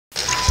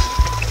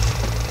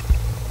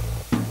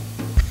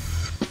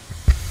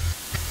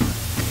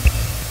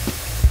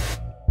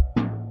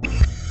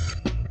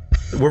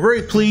We're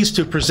very pleased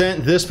to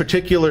present this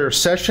particular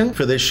session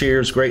for this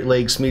year's Great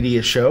Lakes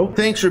Media Show.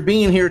 Thanks for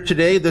being here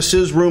today. This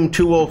is room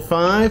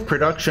 205,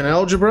 Production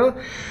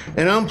Algebra,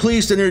 and I'm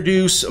pleased to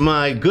introduce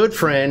my good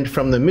friend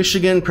from the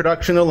Michigan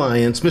Production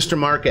Alliance, Mr.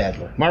 Mark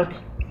Adler. Mark?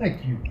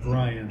 Thank you,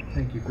 Brian.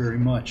 Thank you very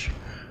much.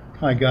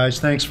 Hi, guys.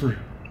 Thanks for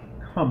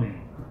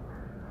coming.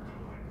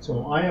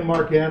 So I am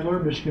Mark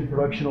Adler. Michigan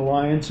Production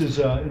Alliance is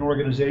an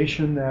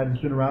organization that has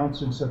been around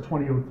since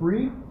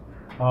 2003.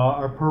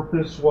 Our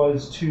purpose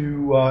was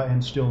to,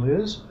 and still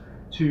is,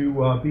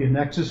 to be a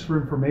nexus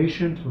for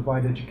information, to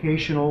provide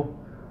educational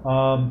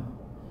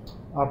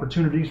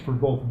opportunities for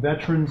both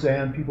veterans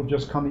and people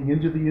just coming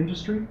into the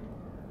industry.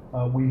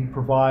 We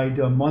provide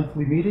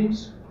monthly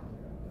meetings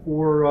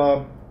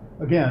for,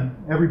 again,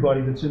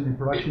 everybody that's in the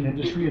production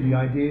industry, and the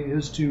idea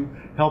is to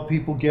help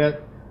people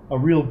get a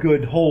real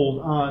good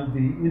hold on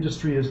the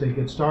industry as they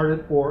get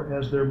started or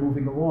as they're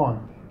moving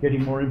along,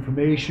 getting more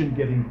information,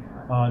 getting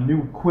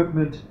new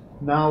equipment,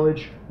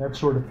 knowledge, that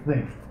sort of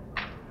thing.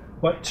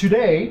 But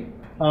today,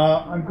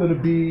 I'm going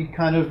to be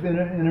kind of in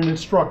an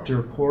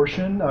instructor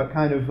portion,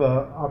 kind of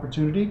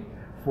opportunity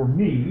for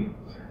me.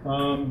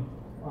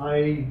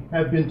 I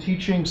have been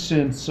teaching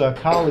since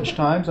college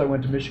times. I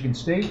went to Michigan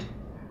State.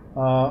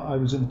 I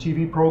was in the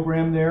TV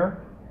program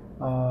there.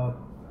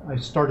 I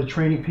started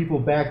training people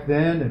back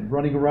then and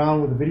running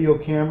around with a video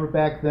camera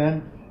back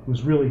then. It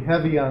was really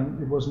heavy on,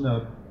 it wasn't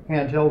a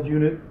handheld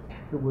unit.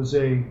 It was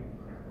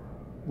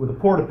with a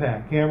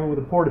porta-pack, camera with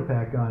a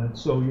porta-pack on it.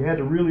 So you had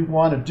to really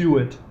want to do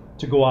it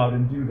to go out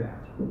and do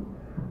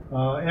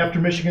that. After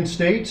Michigan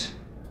State,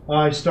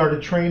 I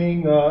started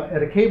training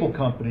at a cable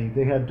company.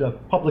 They had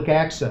public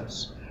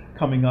access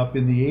coming up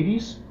in the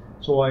 80s.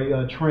 So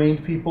I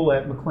trained people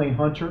at McLean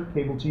Hunter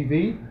Cable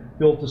TV,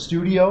 built a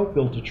studio,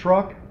 built a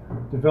truck,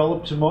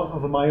 developed some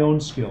of my own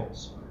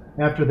skills.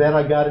 After that,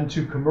 I got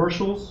into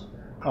commercials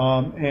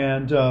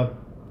and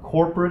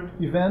corporate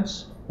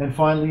events, and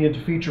finally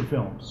into feature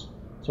films.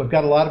 So I've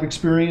got a lot of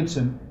experience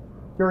in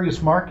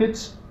various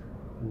markets,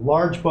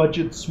 large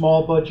budgets,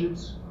 small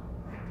budgets.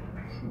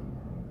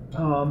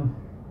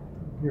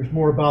 Here's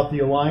more about the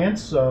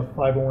Alliance,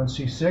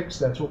 501c6.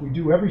 That's what we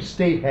do. Every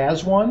state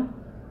has one,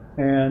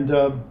 and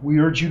we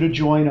urge you to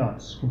join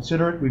us.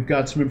 Consider it. We've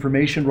got some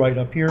information right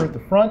up here at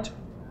the front,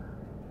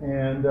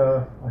 and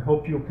I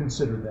hope you'll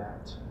consider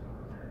that.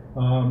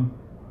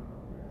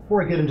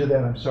 Before I get into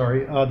that, I'm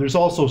sorry, there's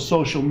also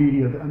social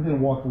media. I'm going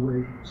to walk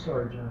away.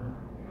 Sorry, John.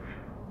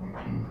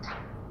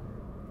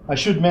 I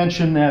should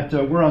mention that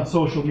we're on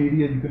social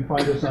media. You can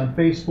find us on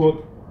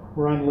Facebook.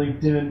 We're on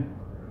LinkedIn.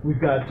 We've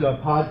got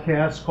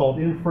podcasts called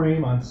In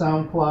Frame on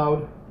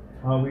SoundCloud.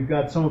 We've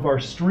got some of our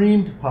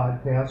streamed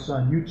podcasts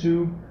on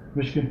YouTube,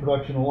 Michigan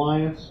Production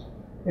Alliance,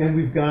 and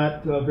we've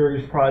got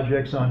various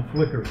projects on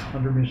Flickr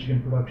under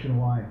Michigan Production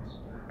Alliance.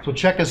 So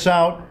check us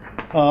out.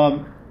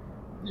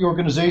 The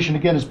organization,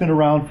 again, has been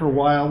around for a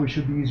while. We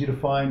should be easy to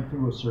find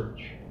through a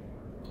search.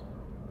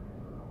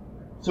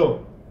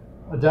 So,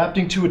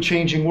 adapting to a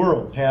changing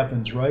world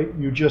happens, right?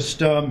 You just,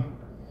 how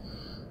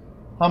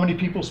many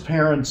people's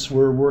parents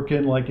were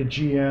working like a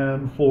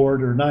GM,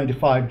 Ford, or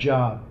 9-to-5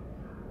 job,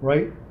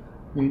 right?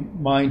 I mean,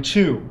 mine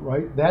too,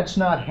 right? That's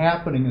not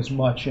happening as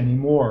much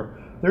anymore.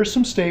 There's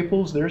some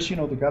staples, there's,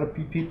 there got to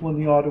be people in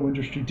the auto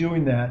industry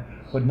doing that,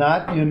 but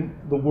not in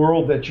the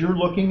world that you're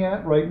looking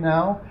at right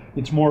now.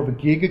 It's more of a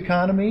gig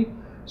economy,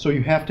 so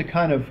you have to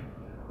kind of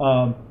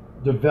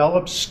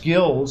develop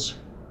skills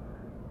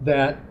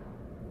that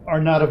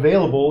are not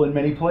available in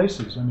many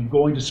places. I mean,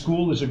 going to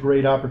school is a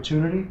great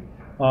opportunity.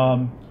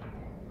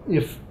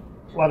 If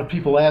a lot of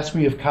people ask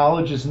me if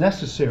college is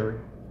necessary,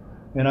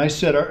 and I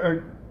said,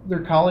 are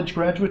there college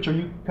graduates? Are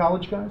you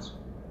college guys?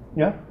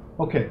 Yeah?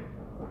 Okay.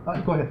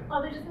 Go ahead. I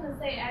was just going to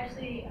say,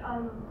 actually,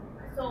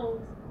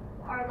 so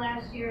our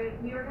last year,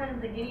 we were kind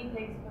of the guinea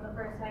pigs for the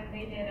first time.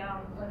 They did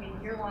like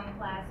a year-long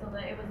class, so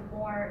that it was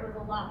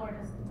a lot more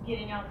just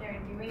getting out there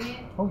and doing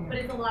it. Oh, yeah. But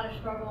it's a lot of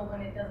struggle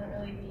when it doesn't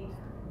really meet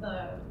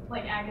the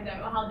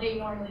academic, how they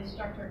normally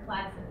structure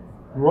classes.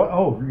 Right,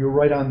 oh, you're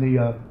right on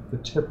the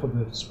tip of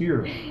the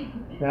spear.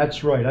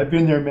 That's right. I've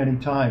been there many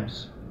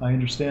times. I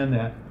understand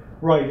that.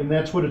 Right, and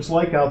that's what it's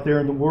like out there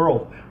in the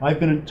world. I've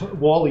been in,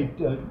 Wally,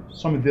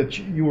 some of that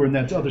you were in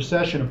that other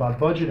session about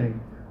budgeting.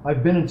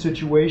 I've been in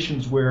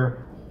situations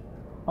where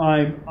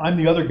I'm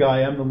the other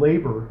guy, I'm the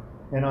laborer,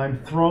 and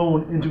I'm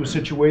thrown into a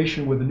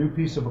situation with a new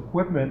piece of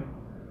equipment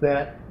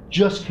that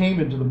just came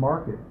into the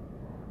market,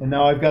 and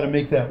now I've got to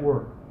make that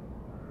work.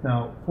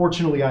 Now,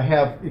 fortunately, I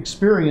have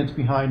experience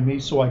behind me,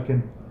 so I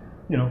can,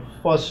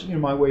 fuss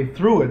my way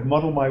through it,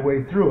 muddle my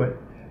way through it,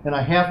 and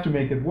I have to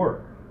make it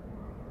work,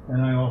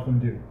 and I often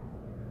do.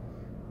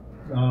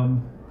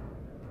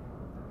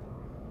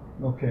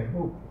 Okay.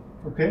 Oh,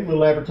 okay.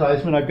 Little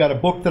advertisement. I've got a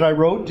book that I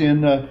wrote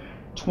in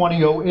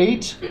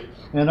 2008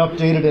 and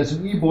updated as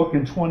an ebook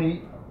in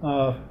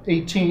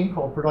 2018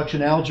 called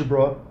Production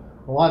Algebra.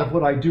 A lot of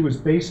what I do is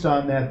based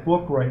on that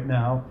book right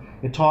now.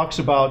 It talks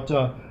about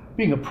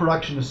being a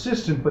production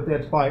assistant, but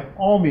that's by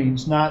all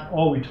means not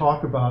all we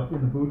talk about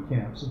in the boot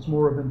camps. It's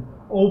more of an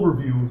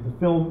overview of the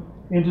film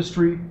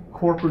industry,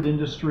 corporate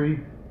industry,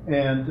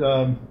 and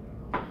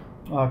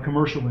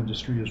commercial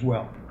industry as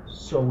well.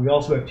 So we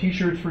also have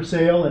t-shirts for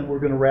sale, and we're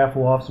going to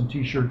raffle off some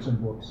t-shirts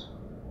and books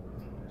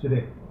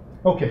today.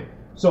 Okay,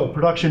 so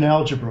production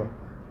algebra,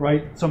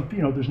 right?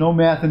 There's no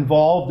math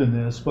involved in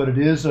this, but it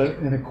is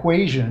an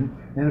equation,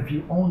 and if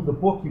you owned the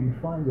book, you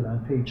would find it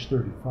on page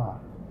 35.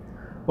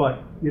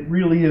 But it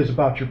really is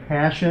about your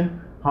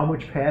passion, how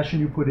much passion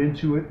you put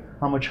into it,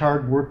 how much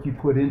hard work you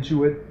put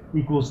into it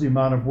equals the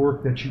amount of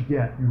work that you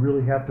get. You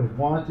really have to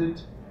want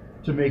it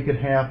to make it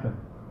happen.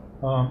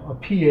 A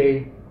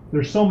PA,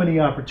 there's so many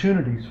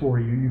opportunities for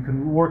you. You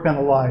can work on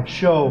a live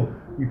show,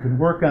 you can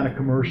work on a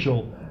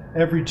commercial.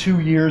 Every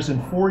 2 years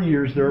and 4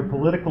 years there are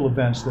political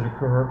events that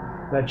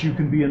occur that you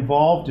can be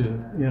involved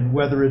in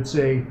whether it's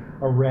a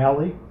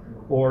rally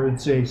or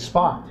it's a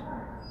spot.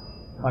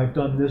 I've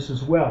done this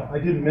as well. I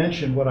didn't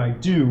mention what I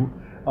do.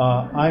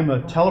 I'm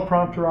a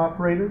teleprompter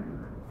operator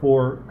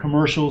for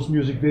commercials,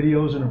 music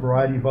videos, and a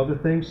variety of other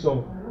things,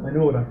 so I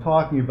know what I'm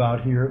talking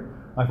about here.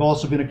 I've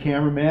also been a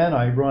cameraman.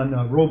 I run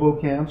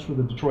RoboCams for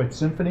the Detroit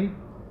Symphony,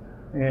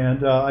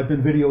 and I've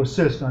been video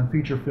assist on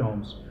feature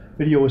films.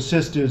 Video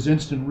assist is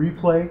instant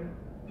replay.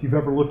 If you've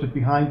ever looked at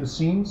behind the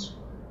scenes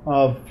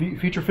of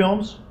feature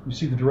films, you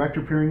see the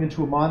director peering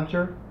into a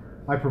monitor.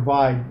 I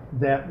provide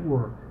that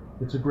work.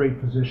 It's a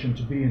great position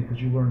to be in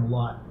because you learn a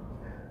lot.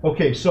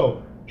 Okay,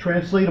 so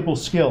translatable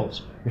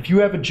skills. If you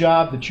have a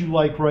job that you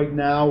like right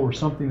now or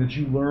something that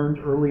you learned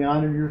early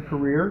on in your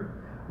career,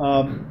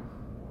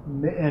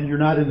 and you're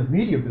not in the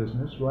media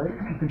business, right?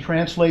 You can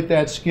translate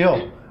that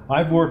skill.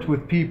 I've worked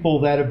with people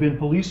that have been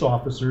police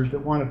officers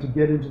that wanted to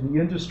get into the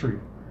industry.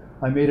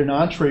 I made an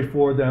entree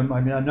for them.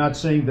 I mean, I'm not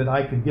saying that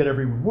I could get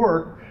everyone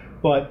work,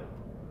 but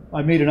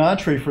I made an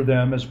entree for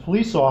them. As a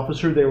police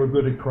officer, they were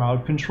good at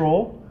crowd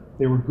control.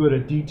 They were good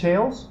at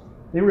details.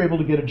 They were able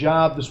to get a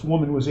job. This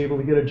woman was able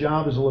to get a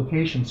job as a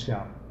location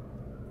scout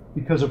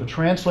because of a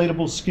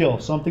translatable skill,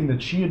 something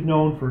that she had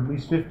known for at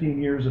least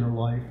 15 years in her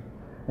life,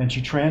 and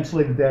she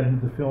translated that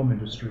into the film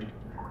industry.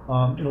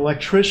 An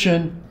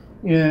electrician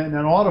in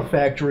an auto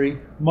factory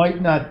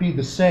might not be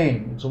the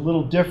same. It's a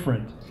little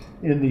different.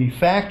 In the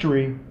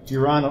factory,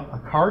 you're on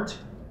a cart,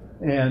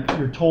 and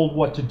you're told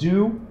what to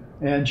do,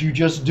 and you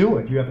just do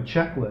it. You have a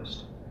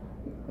checklist.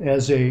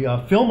 As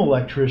a film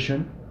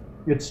electrician,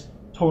 it's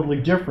totally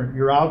different.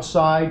 You're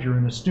outside, you're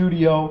in a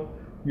studio,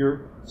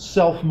 you're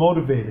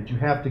self-motivated. You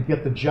have to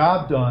get the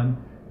job done.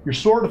 You're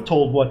sort of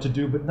told what to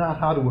do, but not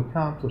how to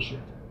accomplish it.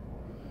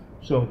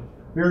 So,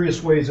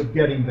 various ways of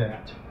getting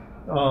that.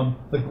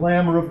 The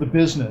glamour of the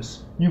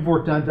business. You've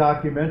worked on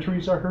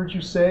documentaries, I heard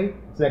you say.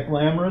 Is that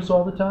glamorous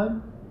all the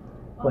time?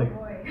 Oh, like,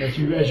 boy. as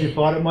you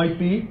thought it might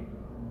be?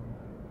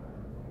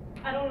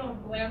 I don't know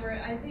if glamour.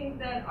 I think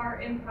that our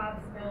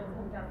improv skills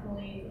have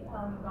definitely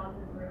gone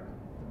through the roof.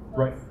 So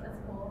Right. That's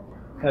cool.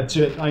 That's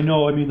it. I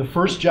know. I mean, the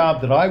first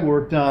job that I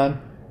worked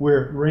on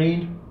where it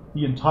rained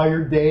the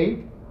entire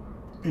day,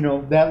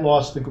 that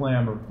lost the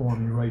glamour for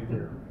me right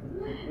there.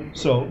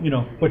 So,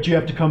 but you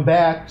have to come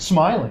back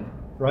smiling,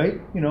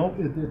 right?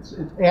 Its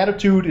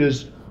attitude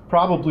is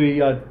probably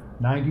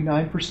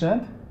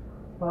 99%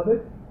 of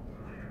it.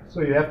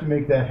 So you have to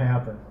make that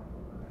happen.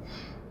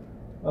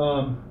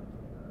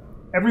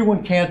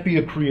 Everyone can't be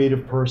a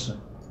creative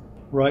person,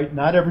 right?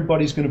 Not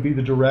everybody's going to be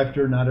the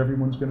director. Not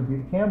everyone's going to be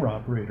the camera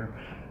operator.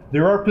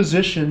 There are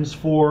positions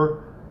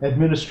for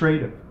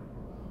administrative.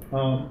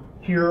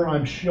 Here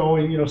I'm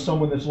showing,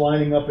 someone that's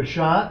lining up a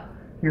shot.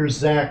 Here's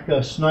Zack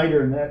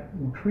Snyder in that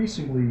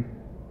increasingly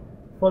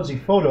fuzzy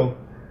photo,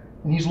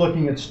 and he's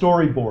looking at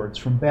storyboards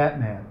from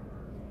Batman.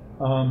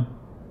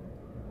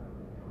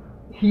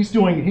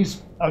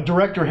 A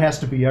director has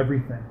to be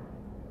everything.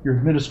 Your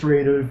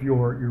administrative,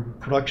 your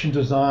production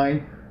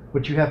design,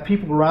 but you have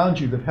people around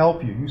you that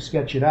help you. You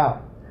sketch it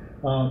out.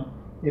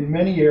 In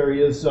many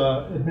areas,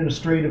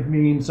 administrative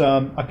means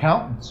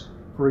accountants,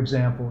 for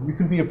example. You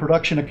can be a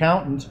production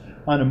accountant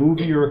on a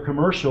movie or a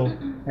commercial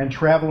and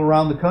travel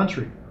around the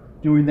country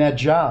doing that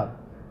job.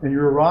 And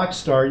you're a rock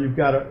star.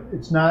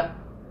 It's not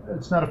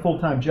a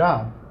full-time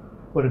job,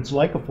 but it's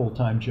like a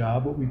full-time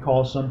job, what we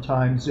call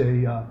sometimes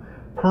a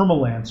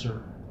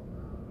permalancer,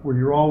 where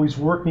you're always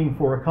working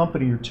for a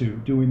company or two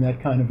doing that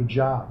kind of a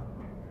job.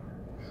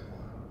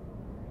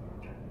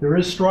 There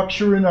is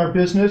structure in our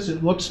business.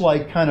 It looks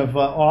like kind of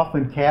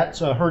often cats,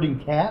 herding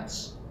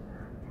cats,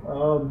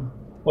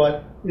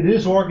 but it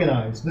is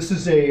organized. This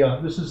is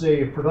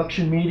a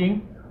production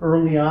meeting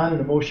early on in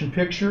a motion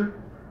picture.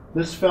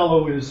 This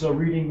fellow is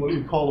reading what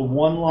we call a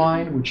one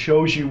line, which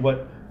shows you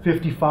what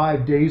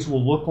 55 days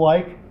will look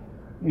like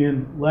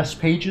in less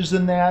pages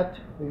than that.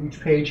 Each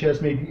page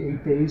has maybe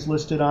 8 days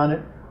listed on it,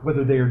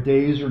 whether they are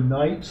days or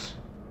nights.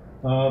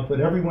 But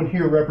everyone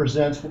here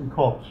represents what we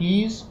call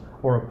keys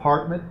or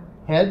apartment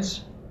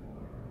heads,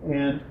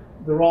 and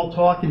they're all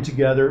talking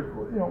together.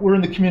 We're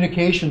in the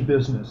communication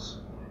business,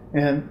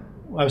 and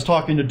I was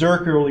talking to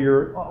Dirk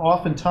earlier.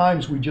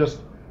 Oftentimes we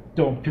just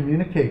don't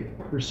communicate.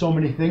 There's so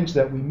many things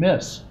that we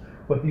miss,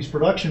 but these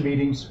production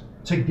meetings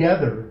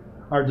together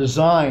are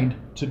designed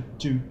to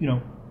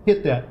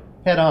hit that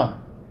head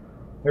on.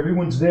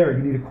 Everyone's there.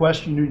 You need a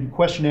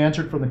question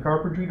answered from the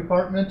carpentry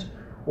department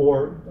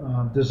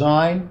or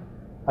design.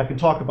 I can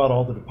talk about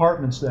all the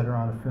departments that are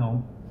on a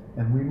film,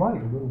 and we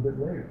might a little bit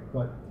later,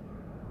 but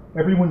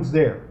everyone's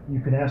there.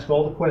 You can ask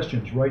all the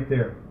questions right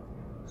there.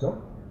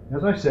 So,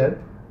 as I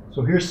said,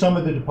 so here's some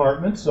of the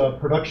departments: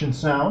 production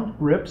sound,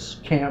 grips,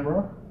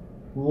 camera,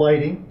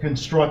 lighting,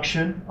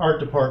 construction,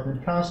 art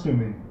department,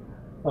 costuming,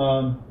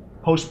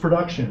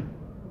 post-production,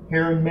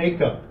 hair and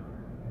makeup,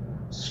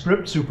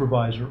 script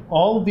supervisor.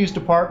 All of these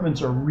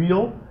departments are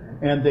real,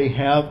 and they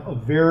have a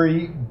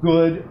very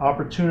good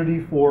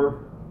opportunity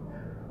for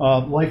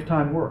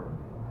lifetime work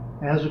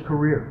as a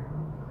career.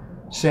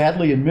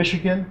 Sadly, in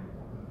Michigan,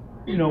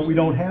 we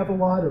don't have a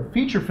lot of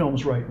feature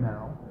films right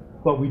now,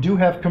 but we do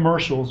have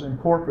commercials and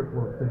corporate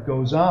work that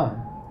goes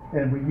on,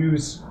 and we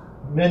use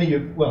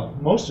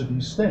most of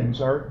these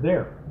things are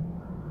there.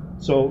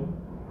 So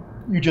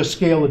you just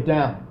scale it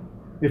down.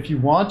 If you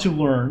want to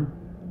learn,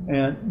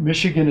 and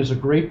Michigan is a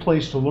great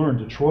place to learn,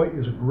 Detroit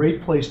is a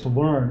great place to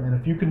learn, and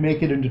if you can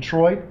make it in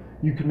Detroit,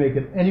 you can make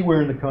it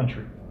anywhere in the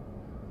country.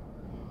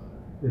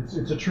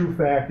 It's a true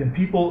fact, and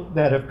people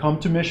that have come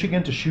to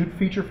Michigan to shoot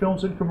feature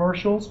films and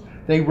commercials,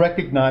 they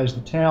recognize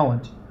the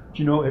talent.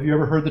 Have you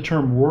ever heard the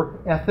term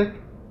work ethic?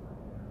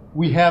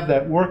 We have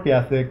that work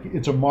ethic.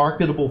 It's a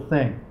marketable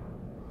thing.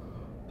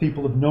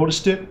 People have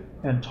noticed it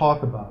and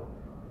talk about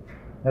it.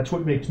 That's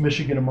what makes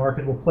Michigan a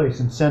marketable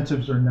place.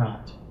 Incentives are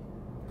not.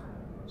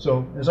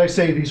 So, as I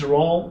say, these are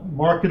all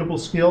marketable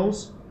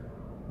skills.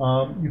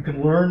 You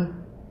can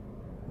learn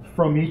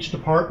from each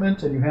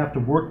department, and you have to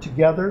work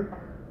together.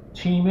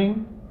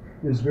 Teaming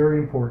is very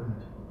important.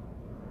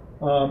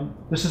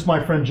 This is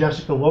my friend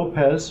Jessica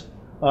Lopez.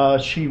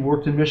 She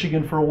worked in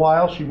Michigan for a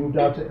while. She moved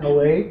out to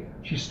LA.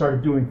 She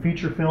started doing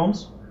feature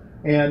films.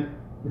 And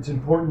it's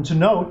important to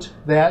note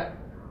that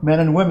men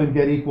and women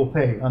get equal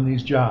pay on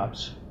these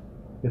jobs.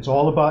 It's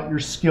all about your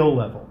skill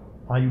level,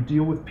 how you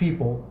deal with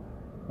people,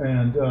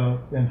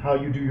 and how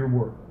you do your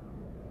work.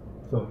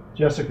 So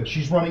Jessica,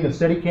 she's running a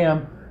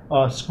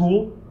Steadicam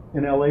school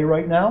in LA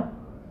right now.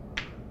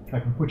 I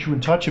can put you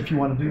in touch if you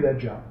want to do that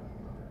job.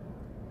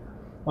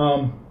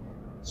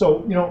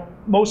 So,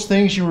 most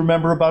things you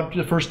remember about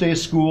the first day of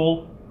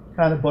school,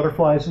 kind of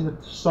butterflies in the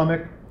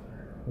stomach.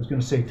 I was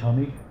going to say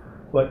tummy,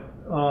 but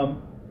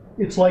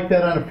it's like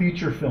that on a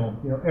feature film.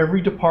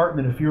 Every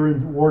department, if you're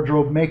in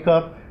wardrobe,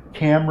 makeup,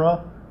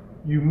 camera,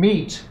 you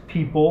meet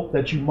people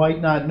that you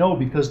might not know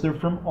because they're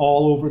from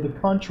all over the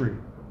country.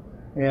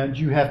 And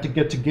you have to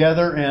get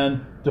together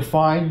and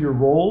define your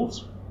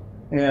roles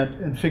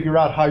and figure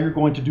out how you're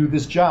going to do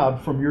this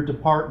job from your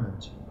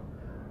department.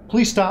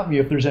 Please stop me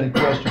if there's any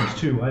questions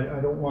too.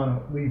 I don't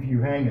want to leave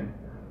you hanging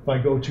if I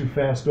go too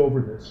fast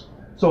over this.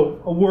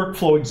 So a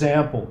workflow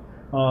example.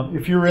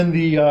 If you're in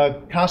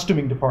the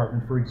costuming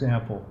department, for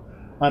example,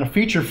 on a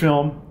feature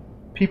film,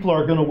 people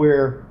are going to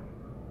wear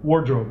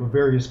wardrobe of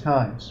various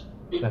kinds.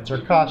 That's our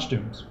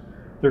costumes.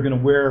 They're going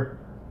to wear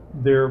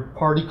their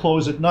party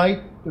clothes at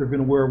night. They're going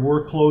to wear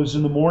work clothes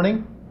in the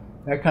morning,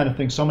 that kind of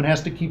thing. Someone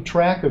has to keep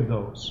track of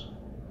those.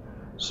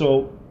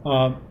 So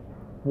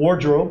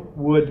wardrobe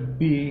would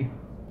be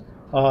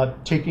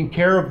taking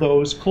care of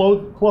those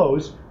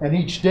clothes, and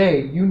each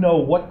day you know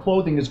what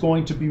clothing is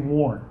going to be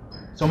worn.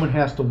 Someone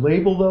has to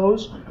label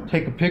those,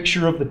 take a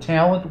picture of the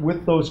talent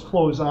with those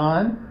clothes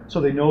on so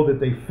they know that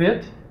they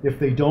fit. If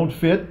they don't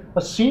fit,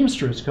 a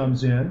seamstress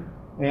comes in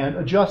and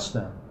adjusts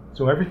them.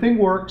 So everything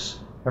works,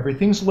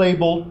 everything's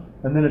labeled,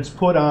 and then it's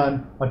put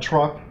on a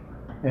truck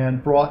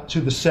and brought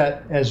to the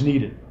set as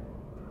needed.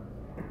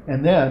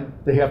 And then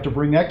they have to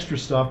bring extra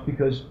stuff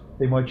because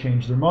they might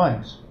change their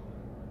minds.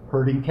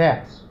 Herding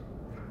cats.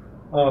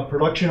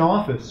 Production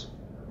office.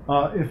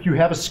 If you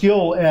have a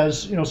skill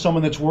as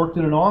someone that's worked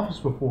in an office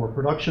before,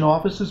 production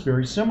office is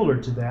very similar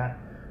to that,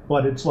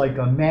 but it's like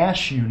a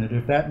MASH unit,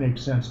 if that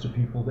makes sense to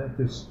people.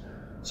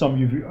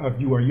 Some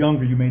of you are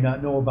younger, you may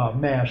not know about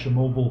MASH, a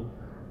mobile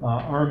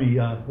army,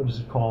 what is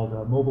it called?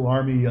 Mobile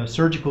Army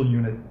Surgical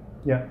Unit,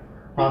 yeah,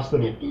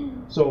 hospital.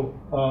 So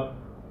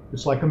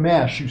it's like a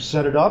MASH. You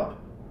set it up,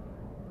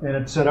 and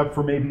it's set up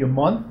for maybe a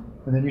month,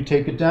 and then you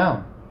take it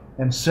down.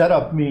 And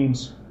setup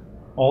means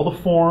all the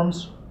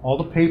forms, all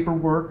the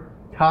paperwork,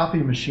 copy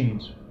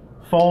machines,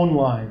 phone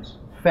lines,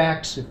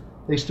 fax,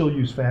 they still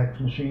use fax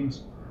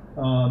machines,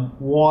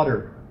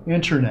 water,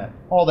 internet,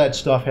 all that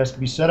stuff has to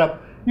be set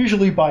up,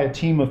 usually by a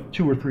team of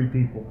 2 or 3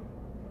 people.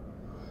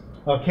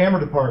 Camera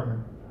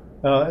department.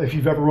 If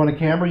you've ever run a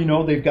camera, you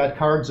know they've got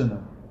cards in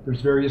them.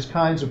 There's various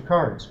kinds of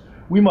cards.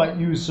 We might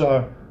use,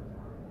 10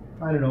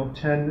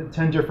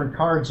 different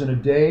cards in a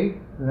day,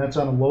 and that's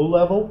on a low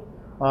level.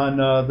 On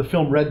the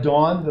film Red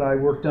Dawn that I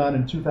worked on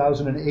in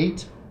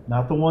 2008,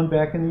 not the one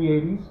back in the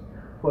 80s,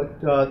 but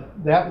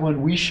that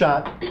one we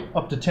shot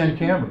up to 10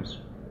 cameras.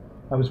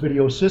 I was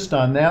video assist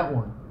on that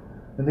one,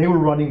 and they were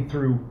running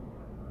through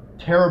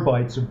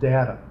terabytes of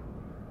data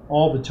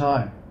all the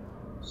time.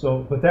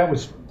 So, but that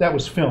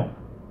was film.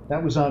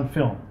 That was on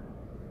film,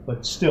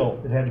 but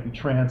still it had to be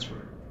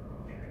transferred.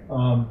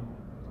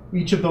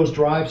 Each of those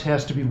drives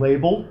has to be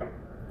labeled,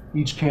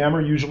 Each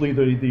camera, usually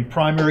the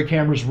primary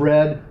camera's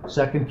red,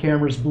 second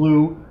camera's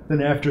blue,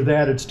 then after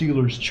that it's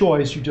dealer's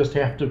choice. You just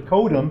have to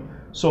code them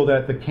so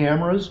that the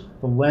cameras,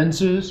 the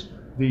lenses,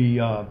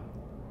 the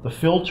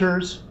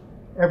filters,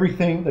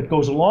 everything that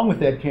goes along with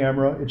that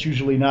camera, it's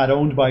usually not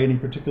owned by any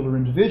particular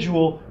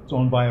individual, it's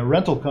owned by a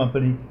rental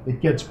company,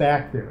 it gets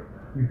back there.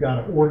 You've got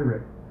to order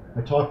it.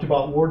 I talked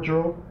about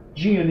wardrobe.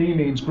 G&E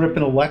means grip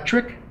and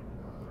electric.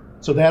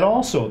 So that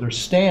also, there's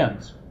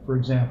stands, for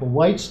example,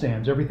 light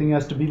stands, everything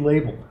has to be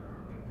labeled.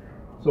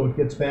 So it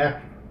gets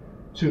back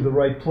to the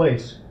right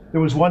place.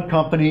 There was one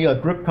company, a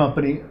grip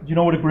company, do you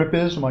know what a grip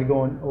is? Am I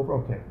going over?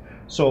 Okay.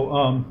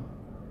 So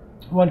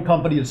one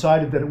company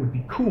decided that it would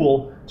be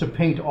cool to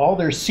paint all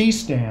their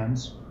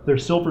C-stands, their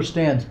silver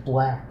stands,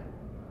 black,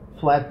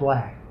 flat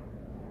black.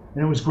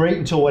 And it was great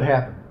until what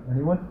happened?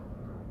 Anyone?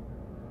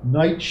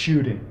 Night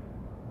shooting.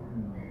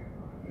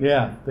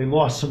 Yeah, they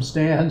lost some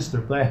stands,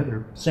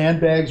 their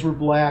sandbags were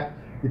black.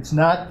 It's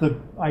not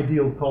the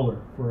ideal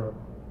color for a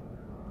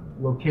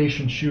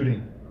location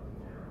shooting.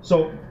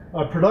 So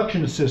a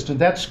production assistant,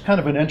 that's kind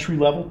of an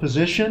entry-level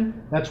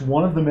position. That's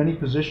one of the many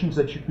positions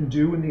that you can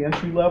do in the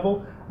entry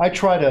level. I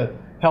try to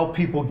help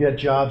people get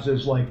jobs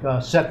as like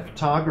a set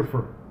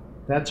photographer.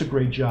 That's a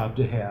great job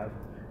to have.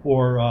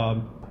 Or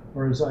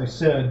as I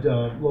said,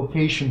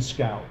 location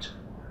scout.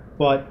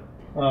 But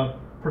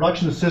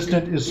production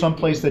assistant is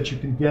someplace that you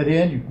can get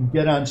in, you can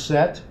get on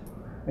set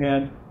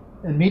and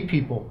meet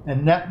people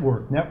and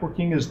network.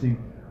 Networking is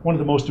one of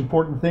the most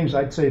important things.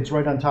 I'd say it's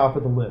right on top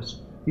of the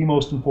list. The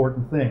most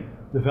important thing.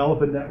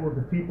 Develop a network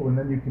of people and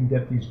then you can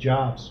get these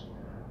jobs.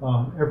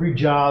 Every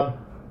job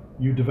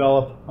you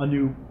develop a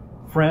new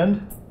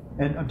friend,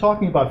 and I'm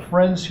talking about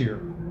friends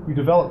here. You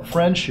develop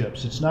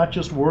friendships. It's not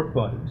just work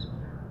buddies.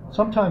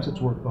 Sometimes it's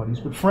work buddies,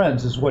 but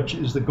friends is what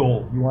is the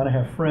goal. You want to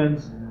have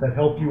friends that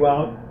help you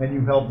out and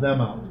you help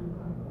them out.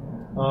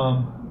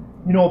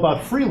 You know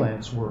about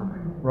freelance work,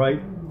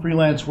 right?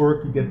 Freelance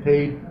work, you get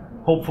paid,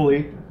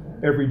 hopefully,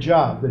 every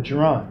job that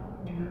you're on.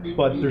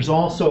 But there's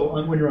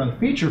also, when you're on a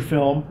feature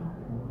film,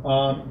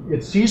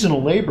 it's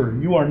seasonal labor.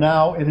 You are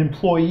now an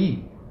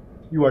employee.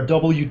 You are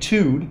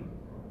W-2'd,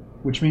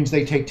 which means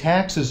they take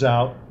taxes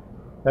out.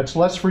 That's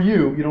less for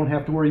you. You don't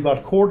have to worry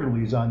about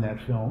quarterlies on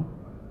that film.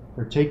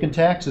 They're taking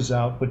taxes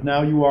out, but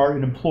now you are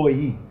an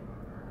employee.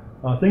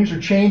 Things are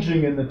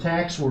changing in the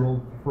tax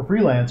world for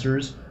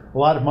freelancers. A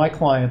lot of my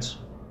clients,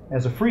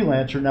 as a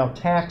freelancer, now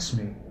tax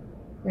me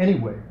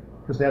anyway,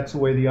 because that's the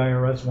way the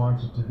IRS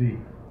wants it to be.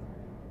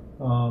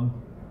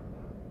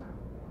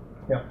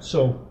 Yeah,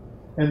 so,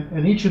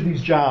 and each of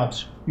these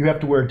jobs, you have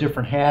to wear a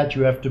different hat,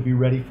 you have to be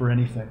ready for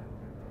anything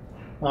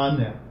on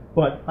that.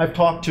 But I've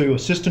talked to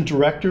assistant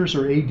directors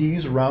or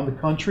ADs around the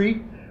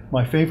country.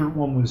 My favorite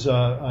one was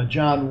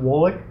John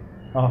Wolick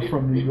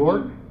from New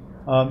York.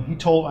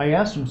 I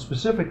asked him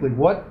specifically,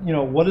 what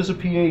does a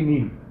PA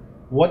need?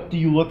 What do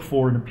you look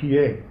for in a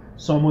PA?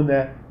 Someone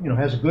that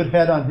has a good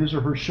head on his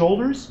or her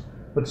shoulders,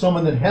 but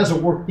someone that has a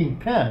working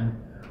pen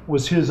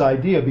was his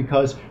idea,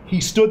 because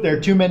he stood there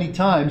too many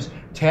times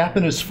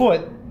tapping his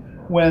foot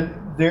when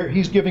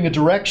he's giving a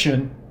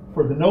direction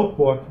for the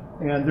notebook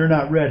and they're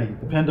not ready.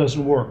 The pen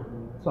doesn't work,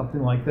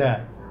 something like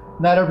that.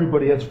 Not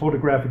everybody has a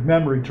photographic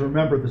memory to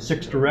remember the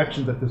 6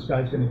 directions that this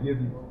guy's going to give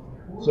you.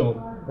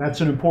 So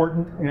that's an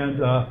important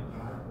and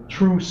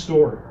true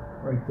story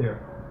right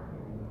there.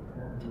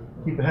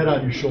 Keep a head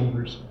on your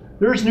shoulders.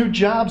 There's new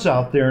jobs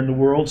out there in the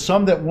world,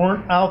 some that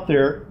weren't out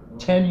there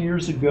 10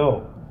 years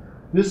ago.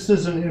 This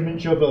is an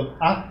image of an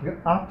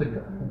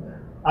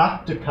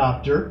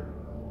octocopter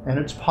and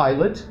its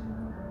pilot.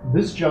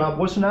 This job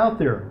wasn't out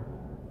there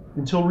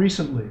until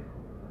recently.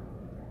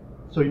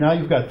 So now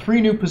you've got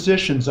 3 new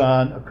positions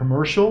on a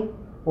commercial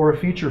or a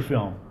feature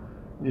film.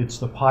 It's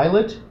the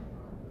pilot,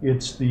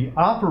 it's the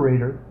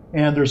operator,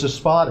 and there's a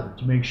spotter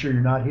to make sure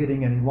you're not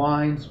hitting any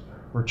lines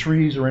or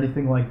trees or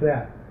anything like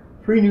that.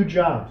 3 new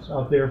jobs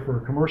out there for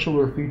a commercial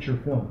or a feature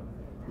film.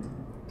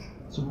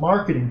 It's a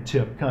marketing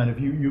tip, kind of.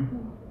 You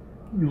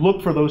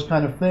look for those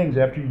kind of things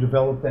after you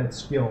develop that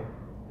skill.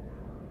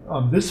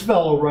 This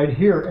fellow right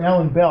here,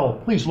 Alan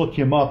Bell, please look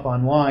him up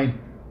online,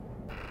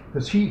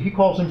 because he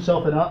calls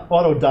himself an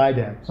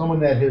autodidact, someone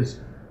that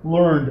has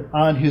learned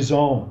on his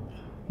own.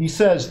 He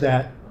says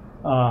that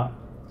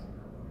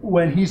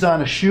when he's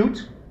on a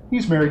shoot,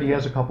 he's married, he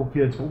has a couple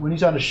kids, but when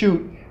he's on a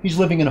shoot, he's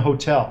living in a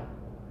hotel.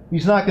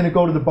 He's not going to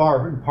go to the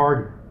bar and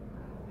party.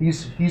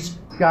 He's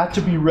got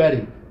to be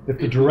ready. If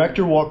the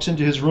director walks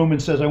into his room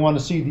and says, I want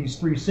to see these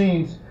 3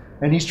 scenes,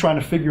 and he's trying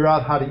to figure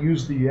out how to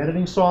use the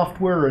editing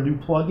software or a new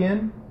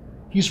plug-in,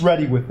 he's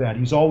ready with that.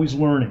 He's always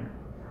learning.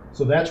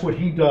 So that's what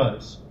he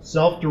does,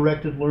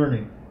 self-directed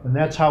learning. And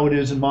that's how it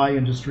is in my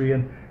industry.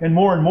 And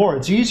more,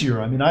 it's easier.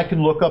 I mean, I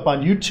can look up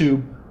on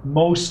YouTube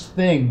most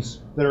things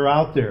that are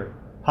out there,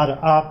 how to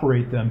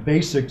operate them,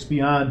 basics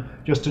beyond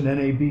just an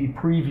NAB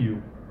preview,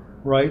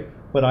 right?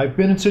 But I've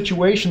been in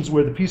situations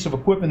where the piece of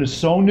equipment is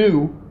so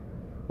new,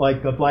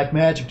 like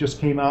Blackmagic just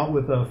came out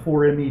with a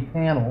 4ME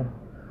panel,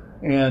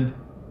 and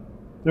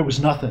there was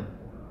nothing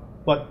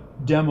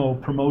but demo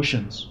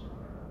promotions.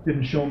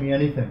 Didn't show me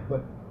anything,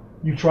 but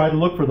you try to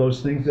look for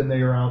those things and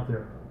they are out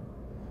there.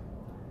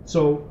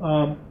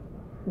 So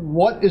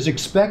what is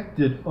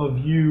expected of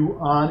you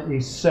on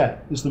a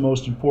set is the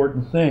most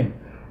important thing.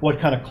 What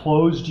kind of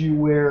clothes do you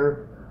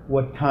wear?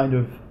 What kind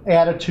of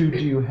attitude do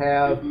you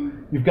have?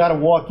 You've got to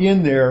walk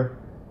in there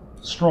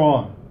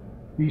strong.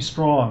 Be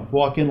strong.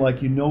 Walk in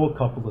like you know a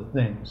couple of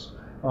things.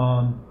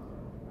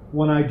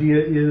 One idea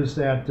is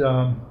that,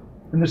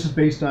 and this is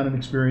based on an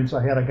experience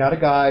I had. I got a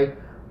guy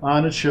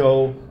on a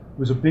show. It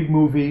was a big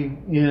movie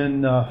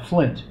in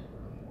Flint.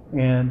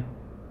 And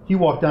he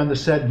walked on the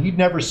set and he'd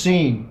never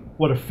seen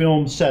what a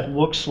film set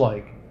looks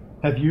like.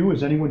 Have you?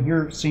 Has anyone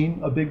here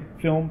seen a big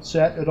film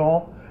set at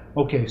all?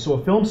 Okay, so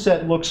a film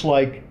set looks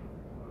like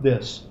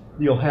this.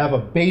 You'll have a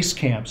base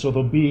camp, so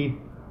there'll be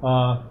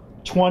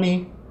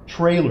 20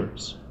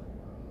 trailers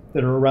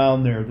that are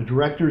around there. The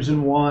director's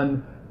in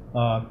one,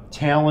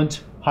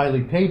 talent,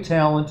 highly paid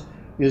talent,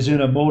 is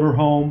in a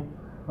motorhome.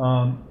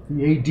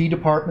 The AD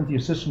department, the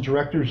assistant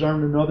directors are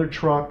in another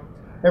truck.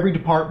 Every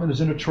department is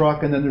in a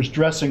truck, and then there's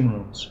dressing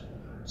rooms.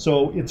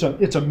 So it's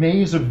a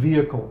maze of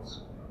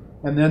vehicles.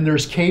 And then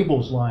there's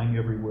cables lying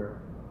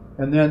everywhere.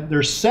 And then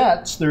there's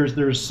sets,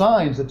 there's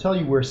signs that tell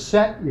you where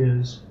set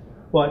is,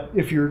 but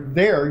if you're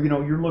there,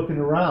 you're looking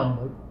around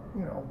like,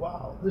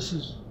 wow, this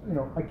is,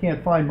 I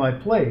can't find my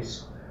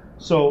place.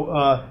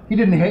 So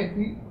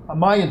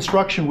my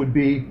instruction would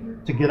be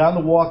to get on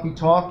the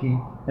walkie-talkie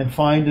and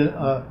find an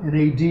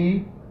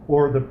AD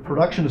or the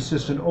production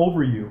assistant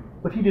over you,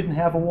 but he didn't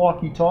have a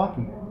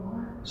walkie-talkie.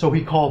 So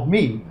he called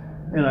me,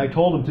 and I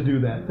told him to do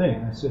that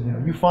thing. I said,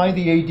 you find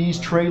the AD's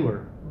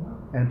trailer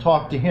and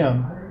talk to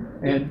him,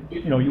 and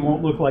you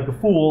won't look like a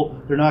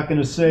fool. They're not going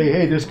to say,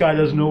 hey, this guy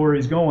doesn't know where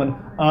he's going,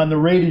 on the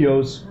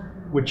radios,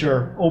 which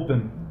are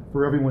open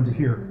for everyone to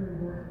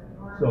hear.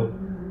 So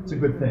it's a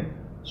good thing.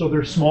 So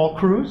there's small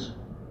crews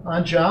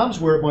on jobs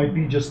where it might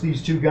be just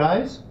these two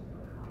guys.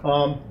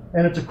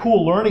 And it's a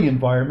cool learning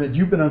environment.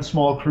 You've been on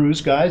small crews,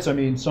 guys. I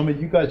mean, some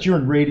of you guys, you're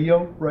in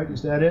radio, right?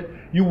 Is that it?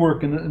 You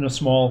work in a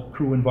small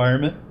crew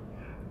environment.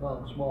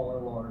 Small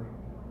or large.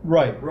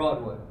 Right.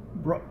 Broadway.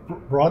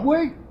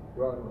 Broadway?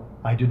 Broadway.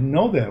 I didn't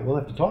know that. We'll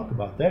have to talk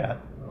about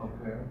that.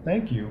 Okay.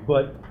 Thank you.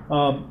 But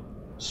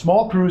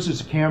small crews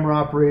is a camera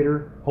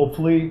operator,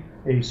 hopefully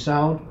a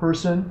sound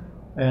person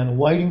and a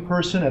lighting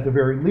person at the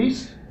very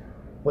least.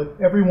 But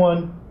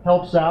everyone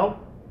helps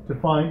out to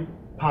find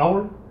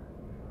power,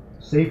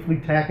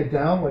 safely tack it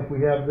down like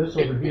we have this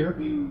over here,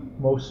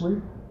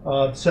 mostly.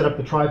 Set up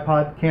the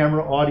tripod,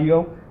 camera,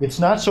 audio. It's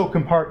not so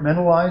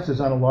compartmentalized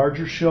as on a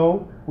larger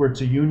show where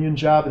it's a union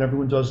job and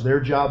everyone does their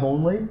job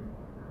only.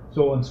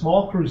 So on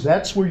small crews,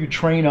 that's where you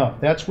train up.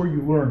 That's where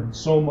you learn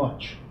so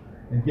much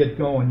and get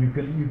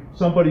going.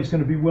 Somebody's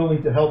going to be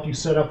willing to help you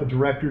set up a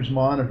director's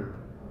monitor.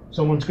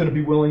 Someone's going to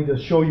be willing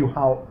to show you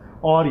how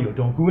audio.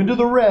 Don't go into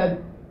the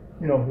red.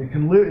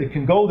 It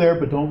can go there,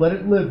 but don't let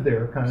it live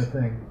there, kind of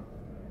thing.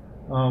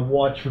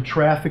 Watch for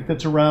traffic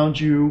that's around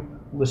you.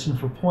 Listen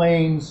for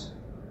planes.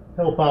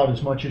 Help out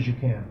as much as you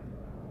can.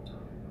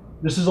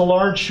 This is a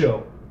large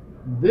show.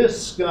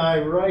 This guy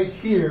right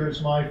here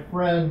is my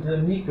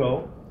friend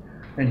Nico,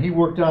 and he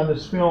worked on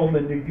this film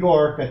in New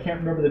York. I can't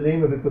remember the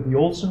name of it, but the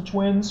Olsen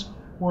twins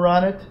were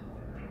on it.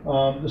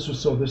 This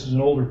is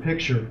an older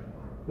picture.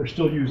 They're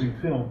still using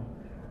film,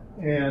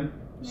 and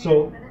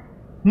so.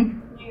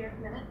 New York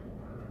Minute.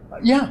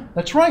 Yeah,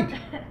 that's right.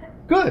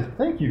 Good,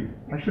 thank you.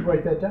 I should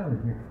write that down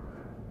in here.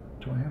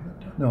 Do I have that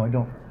down? No, I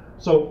don't.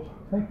 So,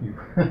 thank you.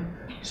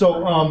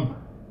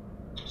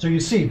 So you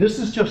see, this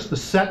is just the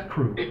set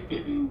crew.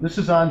 This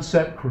is on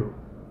set crew.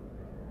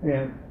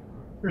 And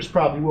there's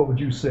probably, what would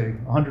you say,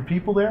 100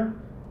 people there,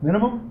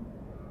 minimum?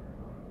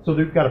 So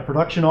they've got a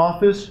production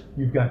office.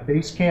 You've got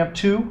base camp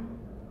 2.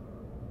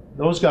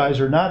 Those guys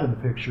are not in the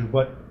picture,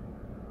 but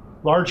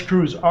large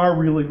crews are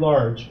really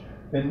large.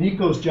 And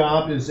Nico's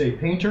job is a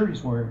painter.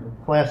 He's wearing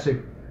the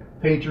classic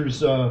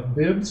painter's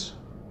bibs.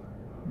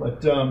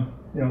 But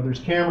there's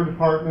camera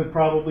department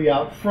probably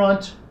out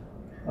front.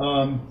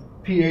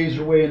 PAs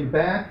are way in the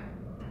back.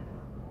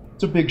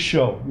 It's a big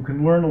show. You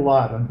can learn a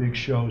lot on big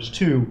shows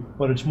too,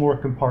 but it's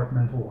more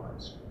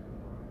compartmentalized.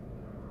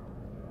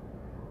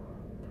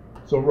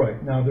 So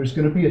right, now there's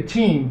going to be a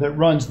team that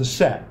runs the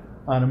set.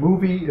 On a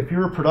movie, if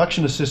you're a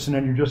production assistant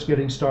and you're just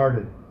getting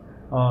started,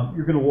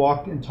 you're going to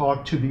walk and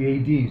talk to the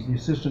ADs, the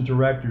assistant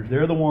directors.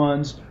 They're the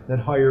ones that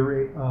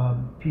hire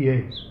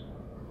PAs.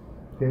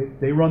 Okay,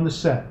 they run the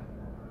set.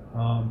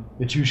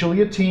 It's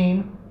usually a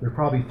team. There are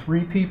probably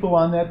 3 people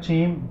on that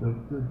team: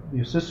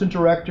 the assistant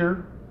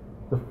director,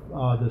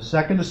 the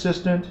second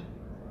assistant,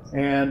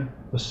 and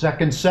the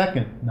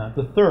second, not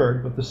the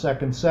third, but the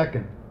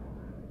second.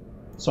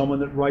 Someone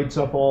that writes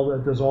up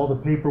does all the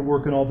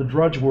paperwork and all the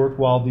drudge work,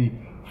 while the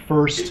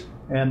first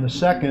and the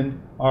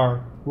second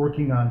are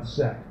working on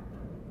set.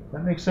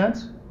 That makes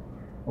sense?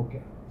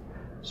 Okay.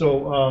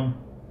 So,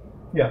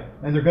 yeah,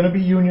 and they're going to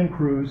be union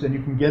crews, and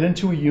you can get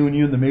into a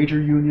union. The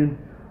major union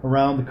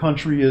around the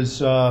country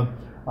is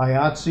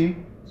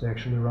IATSE. It's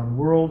actually around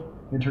the world.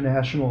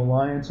 International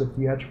Alliance of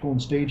Theatrical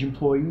and Stage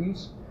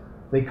Employees.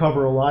 They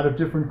cover a lot of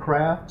different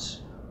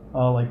crafts.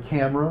 like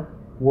camera,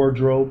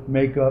 wardrobe,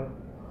 makeup,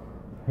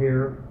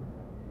 hair,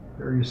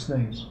 various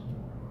things.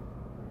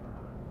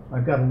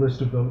 I've got a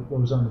list of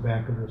those on the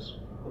back of this.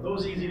 Are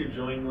those easy to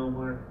join though,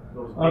 Mark?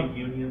 Those big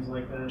unions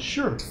like that?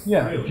 Sure,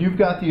 yeah. Really? If you've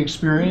got the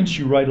experience,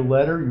 you write a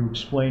letter, you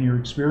explain your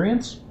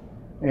experience,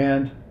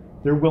 and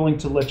they're willing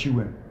to let you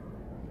in.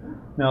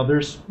 Now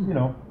there's,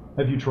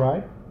 have you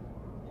tried?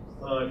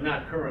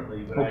 Not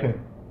currently, but okay.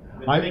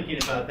 I've been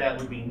thinking about that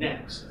would be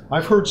next.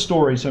 I've heard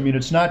stories. I mean,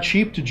 it's not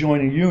cheap to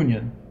join a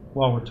union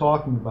while we're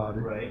talking about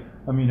it. Right.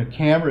 I mean, a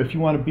camera, if you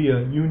want to be a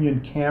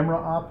union camera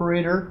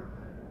operator,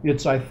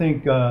 it's, I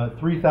think,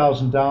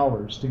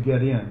 $3,000 to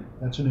get in.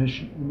 That's an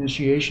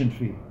initiation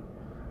fee.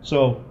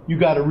 So you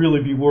got to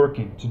really be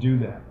working to do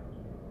that.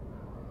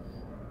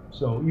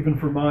 So even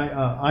for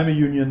I'm a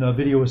union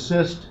video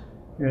assist,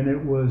 and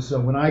it was,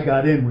 when I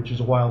got in, which is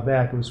a while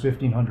back, it was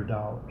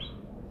 $1,500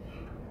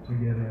 to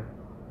get in.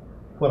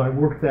 But I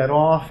worked that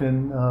off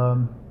in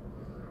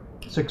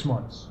 6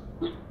 months.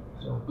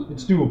 So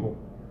it's doable.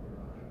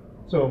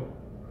 So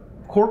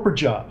corporate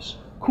jobs,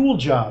 cool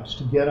jobs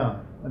to get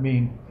on. I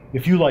mean,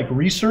 if you like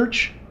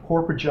research,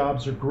 corporate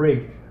jobs are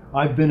great.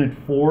 I've been at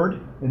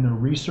Ford in the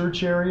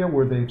research area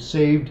where they've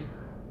saved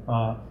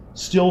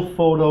still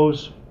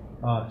photos,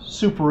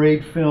 Super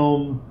 8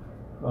 film,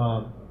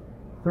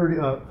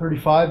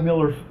 35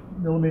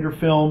 millimeter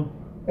film,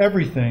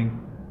 everything.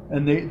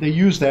 And they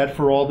use that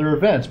for all their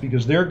events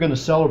because they're going to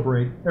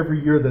celebrate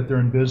every year that they're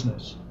in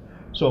business.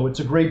 So it's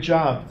a great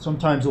job.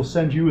 Sometimes they'll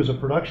send you as a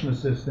production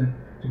assistant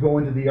to go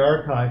into the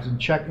archives and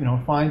check,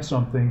 find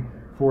something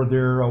for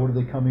their, what are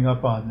they coming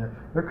up on?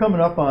 They're coming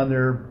up on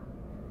their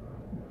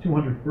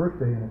 200th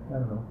birthday in, I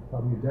don't know,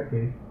 probably a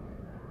decade.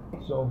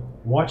 So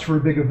watch for a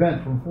big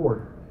event from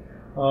Ford.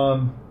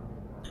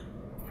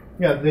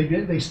 Yeah,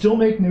 they still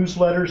make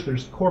newsletters.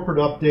 There's corporate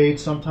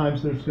updates.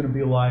 Sometimes there's going to be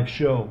a live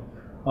show.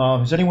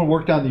 Has anyone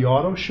worked on the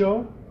auto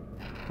show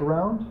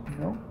around?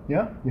 No?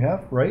 Yeah, you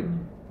have, right?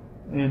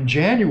 In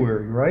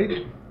January,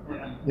 right?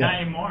 Yeah.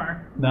 Not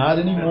anymore. Not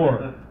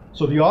anymore.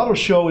 So the auto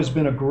show has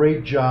been a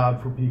great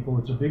job for people.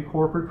 It's a big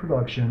corporate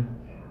production.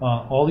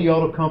 All the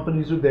auto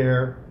companies are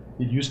there.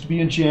 It used to be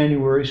in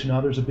January, so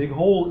now there's a big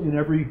hole in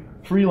every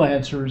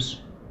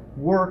freelancer's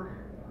work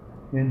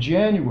in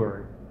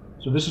January.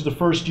 So this is the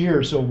first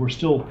year, so we're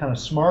still kind of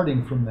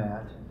smarting from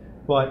that.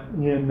 But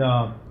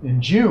in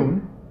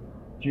June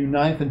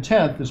 9th and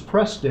 10th is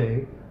press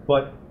day,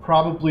 but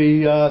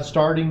probably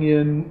starting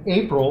in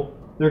April,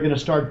 they're going to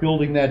start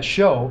building that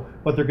show,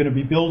 but they're going to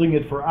be building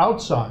it for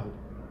outside.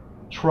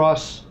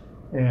 Truss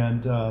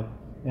and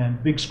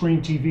big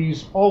screen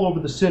TVs all over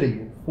the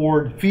city.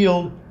 Ford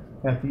Field,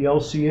 at the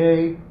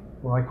LCA,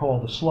 where I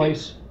call the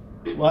Slice,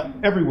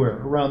 everywhere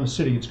around the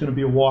city. It's going to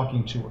be a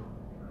walking tour.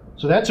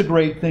 So that's a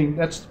great thing.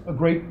 That's a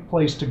great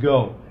place to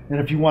go. And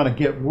if you want to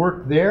get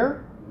work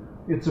there,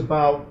 it's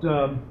about,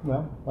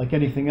 well, like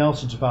anything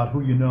else, it's about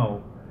who you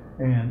know.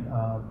 And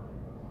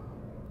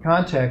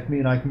contact me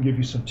and I can give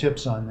you some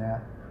tips on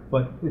that.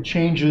 But it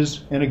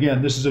changes, and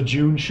again, this is a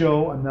June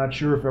show. I'm not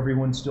sure if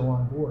everyone's still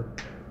on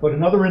board. But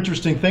another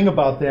interesting thing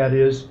about that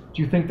is,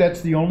 do you think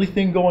that's the only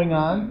thing going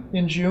on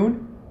in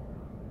June?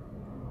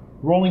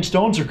 Rolling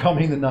Stones are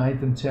coming the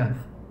 9th and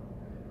 10th.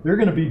 They're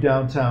going to be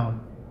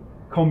downtown.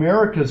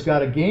 Comerica's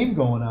got a game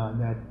going on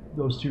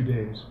those 2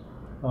 days.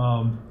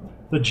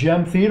 The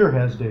Gem Theater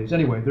has days.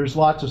 Anyway, there's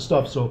lots of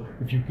stuff. So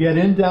if you get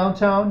in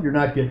downtown, you're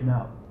not getting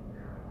out,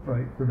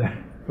 right,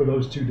 for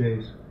those 2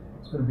 days.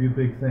 It's going to be a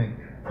big thing.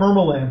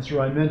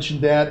 Permalancer, I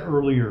mentioned that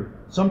earlier.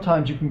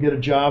 Sometimes you can get a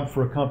job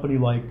for a company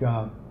like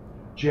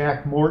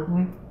Jack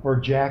Morton or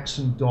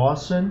Jackson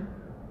Dawson.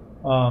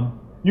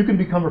 You can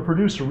become a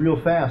producer real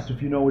fast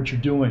if you know what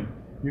you're doing.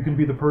 You can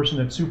be the person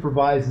that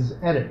supervises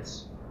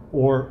edits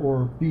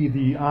or be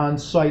the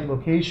on-site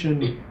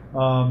location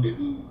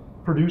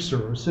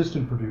producer or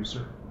assistant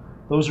producer.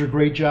 Those are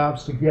great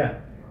jobs to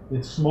get.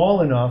 It's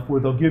small enough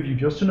where they'll give you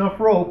just enough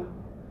rope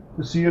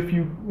to see if if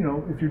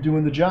you're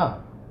doing the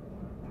job.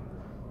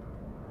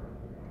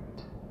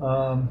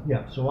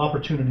 Yeah, so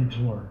opportunity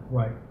to learn,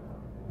 right.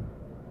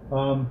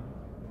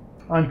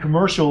 On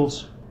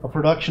commercials, a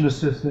production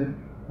assistant,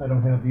 I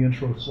don't have the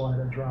intro slide,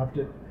 I dropped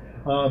it.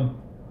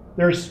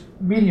 There's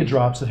media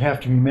drops that have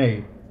to be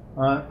made.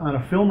 On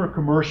a film or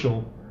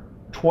commercial,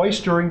 twice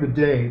during the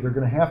day, they're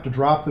going to have to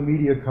drop the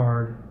media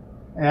card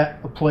at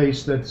a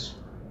place that's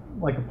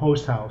like a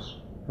post house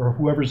or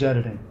whoever's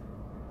editing.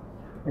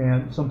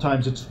 And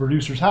sometimes it's the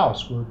producer's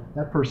house where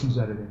that person's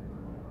editing.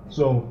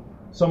 So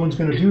someone's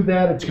going to do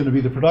that. It's going to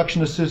be the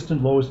production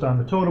assistant, lowest on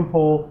the totem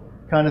pole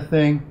kind of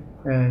thing.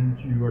 And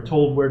you are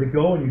told where to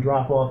go and you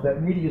drop off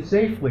that media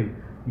safely.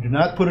 You do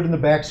not put it in the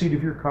back seat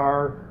of your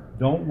car.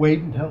 Don't wait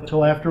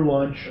until after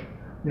lunch.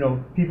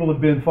 People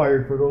have been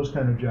fired for those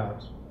kind of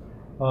jobs.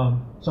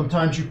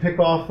 Sometimes you pick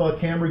off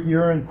camera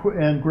gear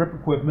and grip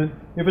equipment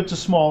if it's a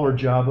smaller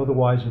job.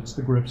 Otherwise, it's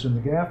the grips and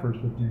the gaffers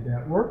that do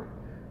that work.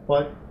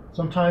 But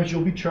sometimes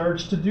you'll be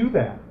charged to do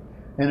that.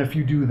 And if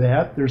you do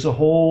that, there's a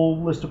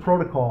whole list of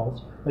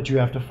protocols that you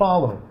have to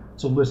follow.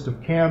 It's a list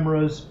of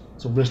cameras,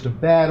 it's a list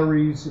of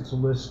batteries, it's a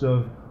list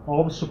of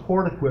all the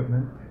support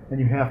equipment, and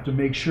you have to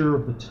make sure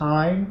of the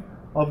time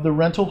of the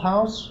rental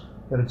house,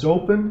 that it's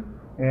open,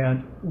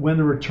 and when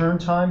the return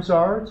times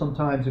are.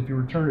 Sometimes if you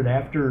return it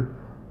after,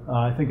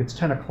 I think it's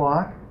 10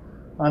 o'clock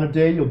on a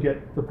day,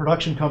 the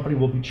production company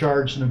will be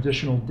charged an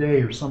additional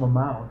day or some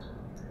amount.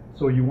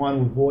 So you want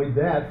to avoid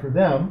that for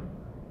them,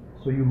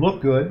 so you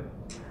look good.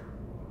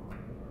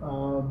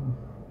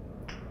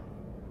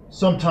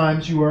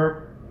 Sometimes you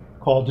are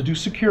called to do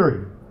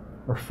security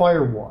or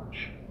fire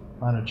watch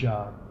on a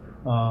job.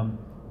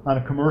 On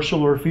a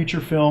commercial or a feature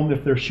film,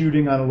 if they're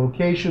shooting on a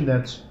location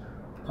that's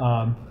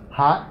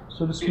hot,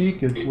 so to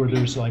speak, where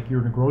there's like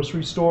you're in a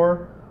grocery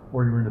store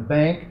or you're in a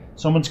bank,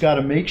 someone's got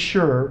to make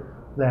sure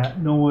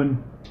that no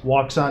one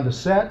walks onto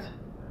set,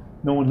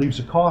 no one leaves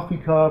a coffee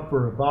cup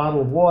or a bottle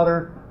of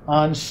water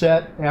on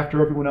set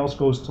after everyone else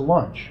goes to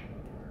lunch.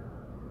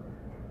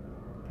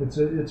 It's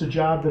a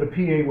job that a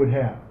PA would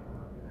have.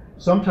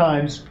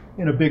 Sometimes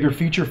in a bigger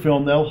feature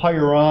film, they'll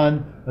hire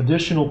on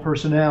additional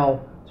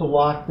personnel to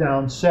lock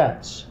down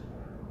sets.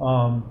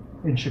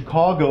 In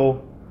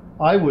Chicago,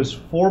 I was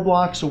 4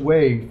 blocks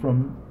away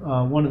from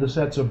one of the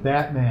sets of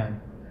Batman,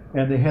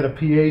 and they had a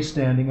PA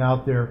standing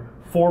out there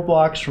 4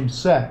 blocks from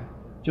set,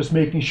 just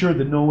making sure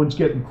that no one's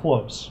getting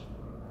close.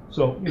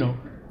 So,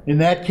 in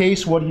that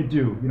case, what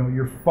do?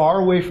 You're far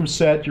away from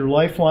set. Your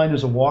lifeline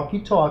is a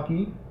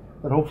walkie-talkie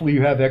that hopefully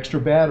you have extra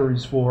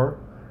batteries for,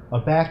 a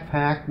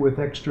backpack with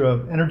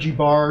extra energy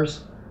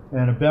bars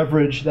and a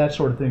beverage, that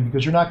sort of thing,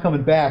 because you're not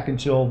coming back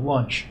until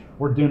lunch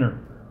or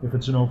dinner if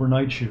it's an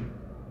overnight shoot.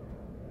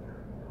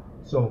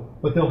 So,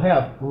 but they'll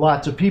have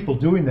lots of people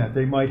doing that.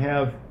 They might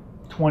have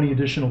 20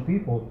 additional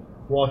people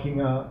locking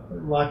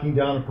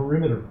down a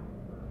perimeter.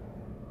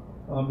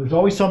 There's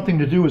always something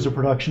to do as a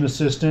production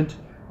assistant.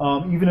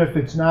 Even if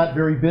it's not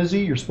very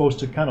busy, you're supposed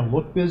to kind of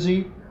look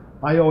busy.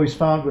 I always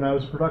found when I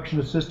was a production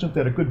assistant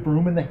that a good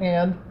broom in the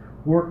hand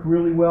worked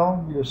really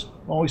well. You're just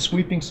always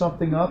sweeping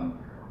something up.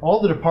 All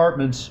the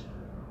departments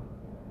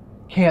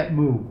can't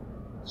move.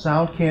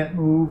 Sound can't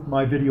move.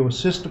 My video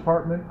assist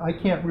department, I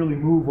can't really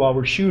move while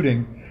we're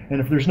shooting. And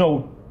if there's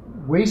no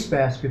waste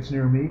baskets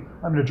near me,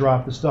 I'm going to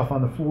drop the stuff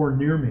on the floor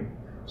near me.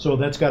 So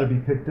that's got to be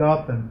picked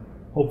up, and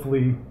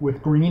hopefully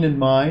with green in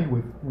mind,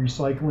 with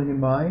recycling in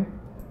mind,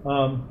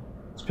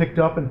 it's picked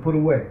up and put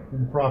away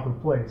in the proper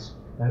place.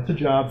 That's a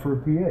job for a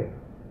PA.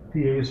 PA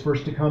is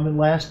first to come and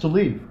last to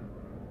leave,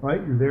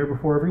 right? You're there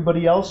before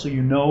everybody else, so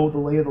you know the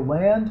lay of the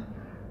land.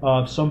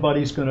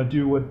 Somebody's going to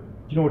do what,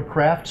 you know what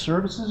craft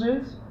services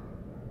is?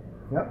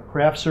 Yep,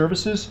 craft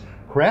services.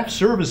 Craft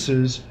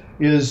services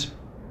is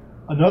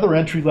another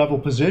entry-level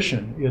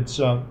position. It's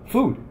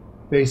food,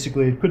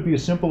 basically. It could be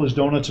as simple as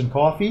donuts and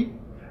coffee,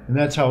 and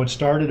that's how it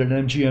started at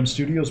MGM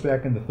Studios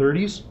back in the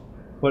 30s,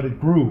 but it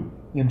grew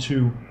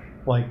into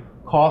like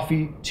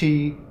coffee,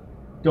 tea,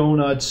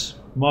 donuts,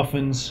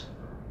 muffins,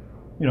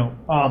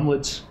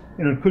 omelets.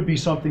 It could be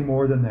something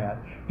more than that,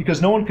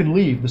 because no one can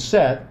leave the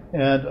set,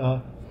 and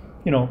a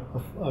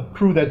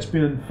crew that's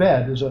been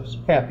fed is a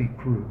happy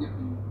crew.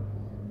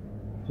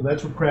 So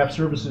that's what craft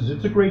services is.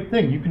 It's a great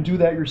thing. You can do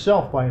that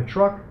yourself by a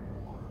truck.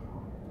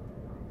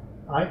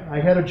 I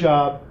had a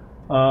job,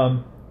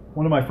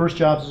 one of my first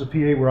jobs as a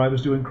PA, where I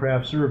was doing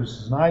craft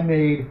services, and I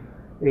made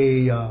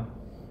a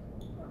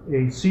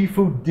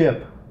seafood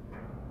dip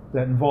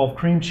that involved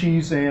cream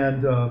cheese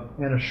and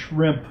a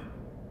shrimp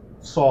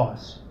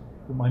sauce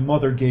that my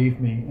mother gave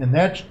me, and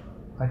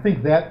I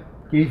think that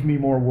gave me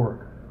more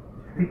work.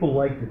 People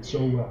liked it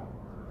so well.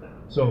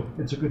 So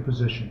it's a good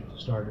position to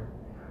start in.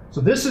 So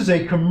this is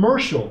a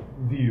commercial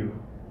view.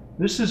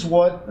 This is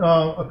what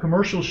a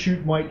commercial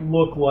shoot might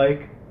look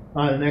like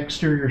on an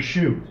exterior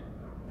shoot.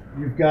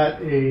 You've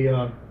got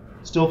a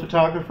still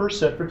photographer,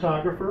 set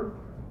photographer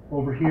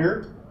over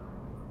here.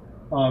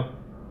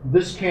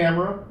 This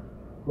camera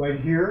right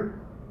here.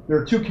 There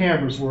are 2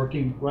 cameras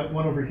working, right?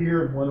 One over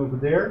here and one over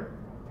there.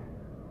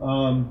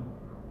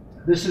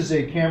 This is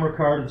a camera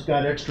card. It's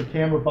got extra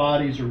camera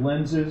bodies or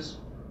lenses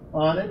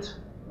on it.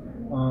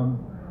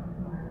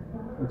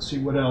 Let's see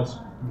what else.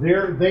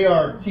 They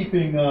are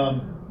keeping,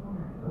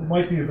 it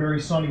might be a very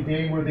sunny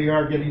day where they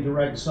are getting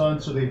direct sun,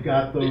 so they've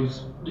got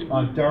those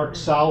dark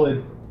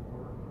solid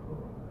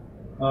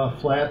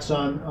flats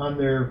on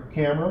their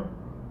camera.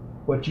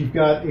 But you've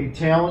got a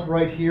talent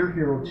right here,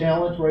 hero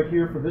talent right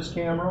here for this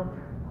camera.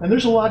 And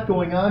there's a lot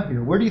going on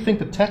here. Where do you think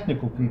the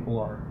technical people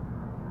are?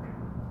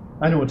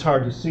 I know it's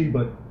hard to see,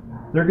 but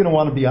they're going to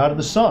want to be out of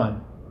the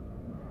sun.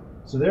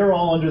 So they're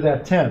all under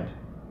that tent,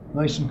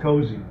 nice and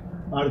cozy,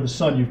 out of the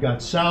sun. You've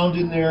got sound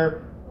in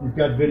there. You've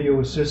got video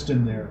assist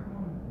in there.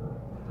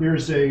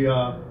 Here's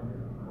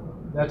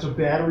that's a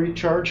battery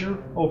charger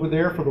over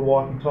there for the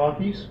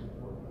walkie-talkies.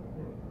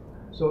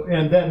 So,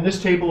 and then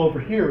this table over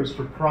here is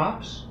for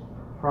props.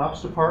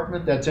 Props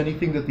department, that's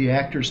anything that the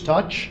actors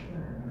touch.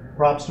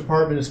 Props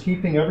department is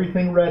keeping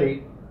everything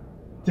ready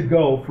to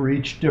go for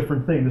each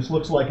different thing. This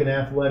looks like an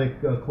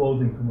athletic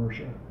clothing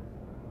commercial.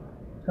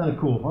 Kind of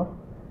cool, huh?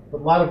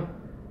 But a lot of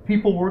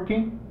people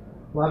working,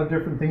 a lot of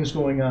different things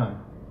going on,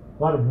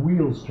 a lot of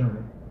wheels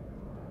turning.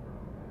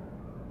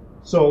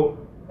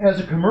 So as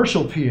a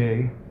commercial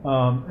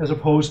PA, as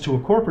opposed to a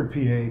corporate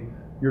PA,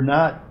 you're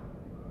not,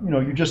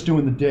 you're just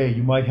doing the day.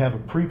 You might have a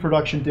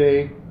pre-production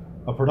day,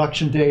 a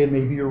production day, and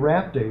maybe a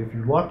wrap day if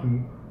you're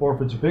lucky, or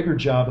if it's a bigger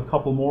job, a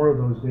couple more of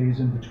those days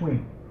in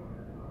between.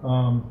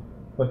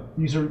 But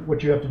these are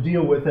what you have to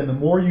deal with, and the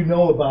more you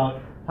know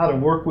about how to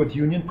work with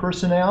union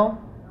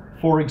personnel,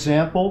 for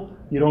example,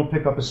 you don't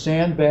pick up a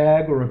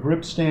sandbag or a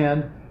grip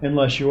stand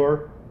unless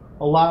you're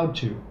allowed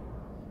to.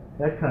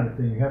 That kind of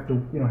thing. You have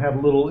to, have a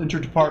little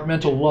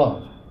interdepartmental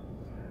love,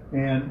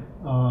 and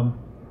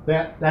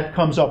that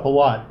comes up a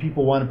lot.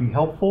 People want to be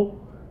helpful,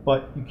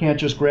 but you can't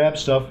just grab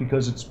stuff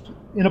because it's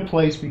in a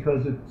place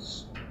because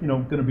it's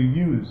going to be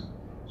used.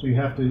 So you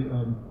have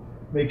to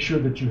make sure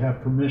that you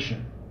have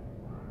permission.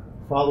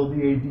 Follow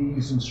the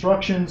AD's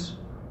instructions.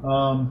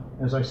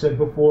 As I said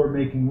before,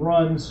 making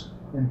runs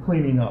and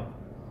cleaning up.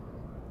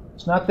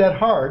 It's not that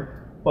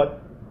hard,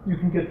 but you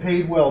can get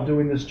paid well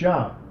doing this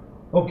job.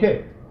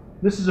 Okay,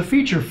 this is a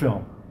feature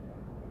film.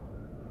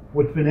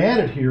 What's been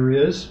added here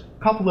is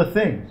a couple of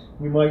things.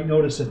 We might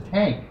notice a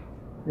tank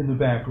in the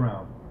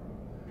background.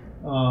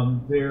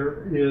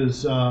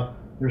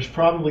 There's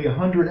probably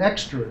 100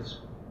 extras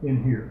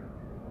in here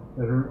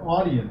that are an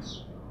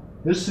audience.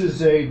 This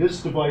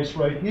device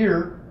right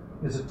here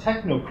is a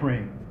techno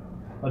crane,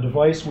 a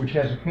device which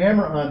has a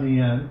camera on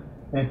the end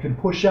and can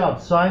push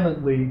out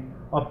silently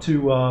up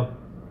to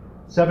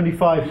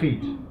 75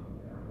 feet.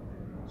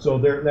 So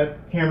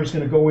that camera's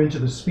going to go into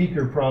the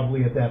speaker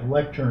probably at that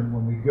lectern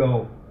when we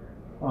go.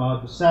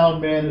 The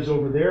sound man is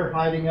over there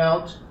hiding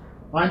out.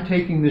 I'm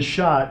taking this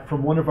shot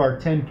from one of our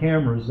 10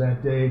 cameras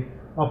that day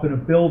up in a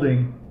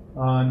building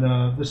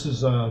on, this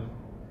is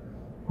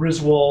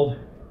Griswold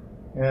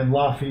and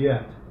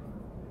Lafayette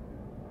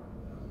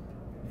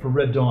for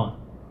Red Dawn.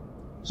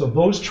 So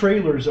those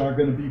trailers are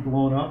going to be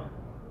blown up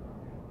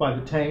by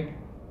the tank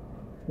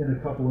in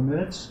a couple of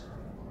minutes.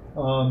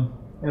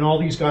 And all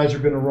these guys are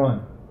going to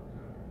run.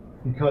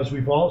 Because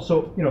we've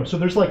also, so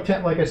there's like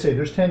 10, like I say,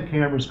 there's 10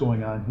 cameras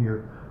going on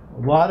here.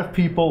 A lot of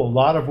people, a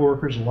lot of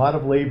workers, a lot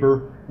of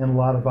labor, and a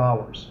lot of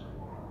hours.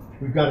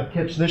 We've got to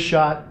catch this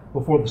shot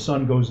before the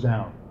sun goes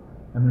down.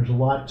 And there's a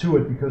lot to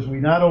it because we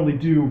not only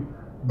do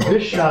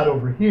this shot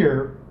over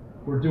here,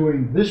 we're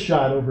doing this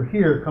shot over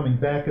here coming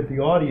back at the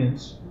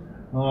audience,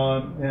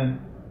 and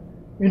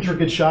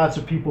intricate shots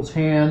of people's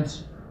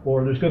hands,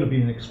 or there's going to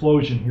be an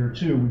explosion here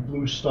too. We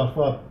blew stuff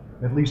up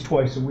at least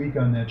twice a week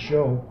on that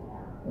show.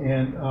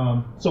 And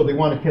so they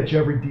want to catch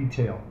every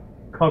detail.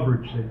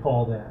 Coverage, they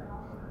call that.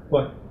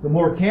 But the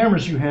more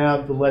cameras you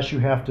have, the less you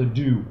have to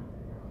do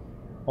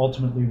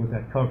ultimately with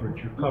that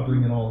coverage. You're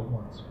covering it all at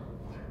once.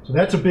 So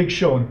that's a big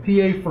show. And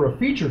PA for a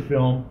feature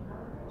film,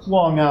 it's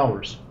long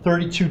hours,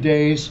 32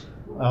 days.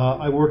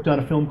 I worked on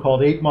a film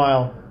called 8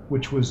 Mile,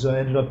 which was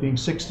ended up being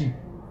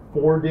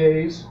 64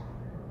 days.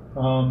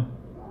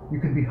 You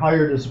can be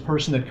hired as a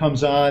person that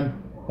comes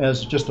on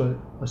as just a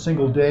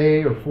single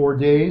day or 4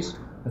 days.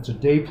 That's a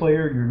day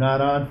player. You're not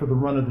on for the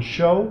run of the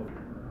show.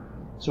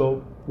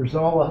 So there's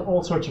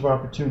all sorts of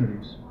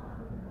opportunities.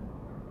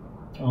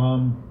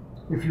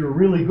 If you're a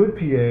really good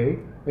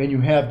PA and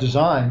you have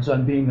designs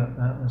on being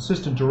an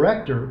assistant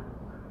director,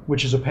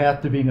 which is a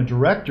path to being a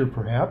director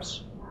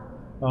perhaps,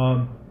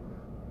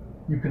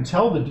 you can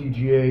tell the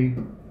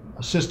DGA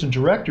assistant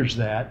directors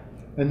that,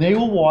 and they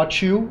will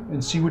watch you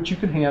and see what you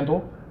can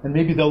handle, and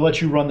maybe they'll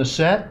let you run the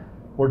set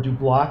or do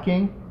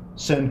blocking,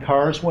 send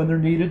cars when they're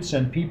needed,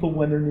 send people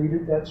when they're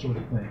needed, that sort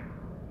of thing.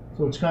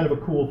 So it's kind of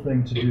a cool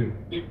thing to do.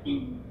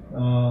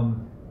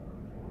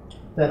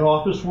 That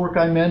office work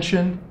I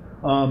mentioned,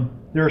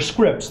 there are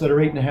scripts that are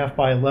 8.5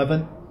 by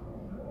 11.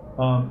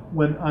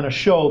 When on a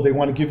show, they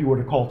want to give you what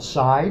are called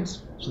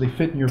sides, so they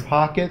fit in your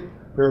pocket.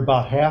 They're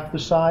about half the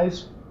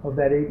size of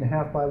that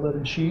 8.5 by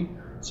 11 sheet.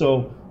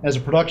 So as a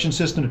production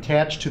assistant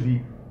attached to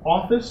the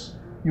office,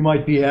 you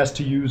might be asked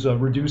to use a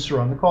reducer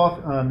on the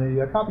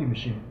copy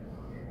machine.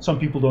 Some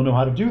people don't know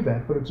how to do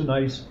that, but it's a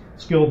nice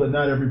skill that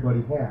not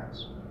everybody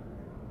has.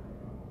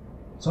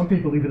 Some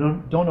people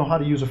even don't know how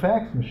to use a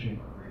fax machine.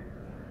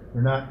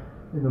 They're not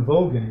in the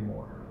vogue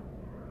anymore.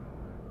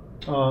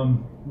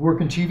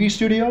 Work in TV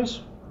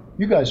studios,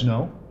 you guys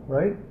know,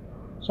 right?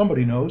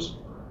 Somebody knows.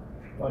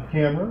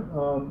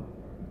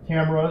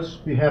 Cameras,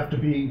 you have to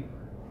be,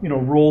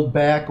 rolled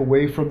back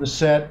away from the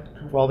set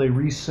while they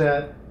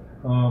reset.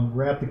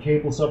 Wrap the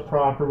cables up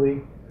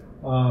properly.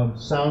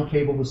 Sound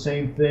cable, the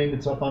same thing.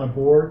 It's up on a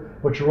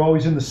board, but you're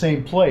always in the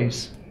same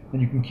place,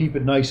 and you can keep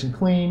it nice and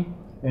clean,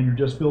 and you're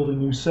just building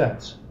new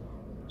sets.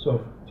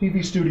 So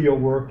TV studio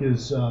work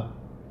is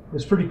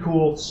pretty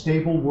cool,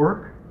 stable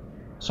work.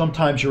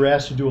 Sometimes you're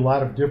asked to do a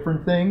lot of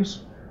different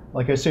things.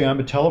 Like I say, I'm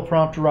a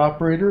teleprompter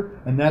operator,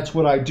 and that's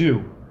what I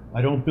do.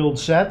 I don't build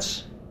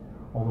sets,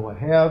 although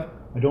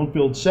I don't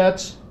build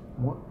sets.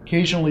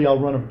 Occasionally I'll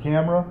run a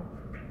camera,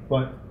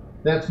 but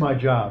that's my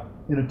job.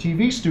 In a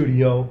TV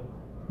studio,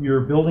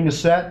 you're building a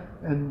set,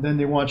 and then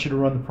they want you to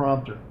run the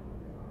prompter.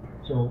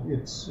 So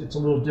it's a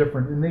little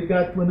different. And they've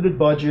got limited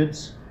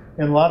budgets,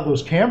 and a lot of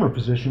those camera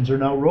positions are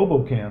now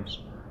RoboCams.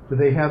 Do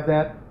they have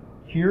that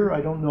Here,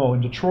 I don't know. In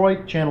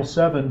Detroit, Channel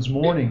 7's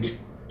morning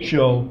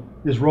show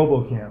is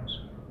RoboCams.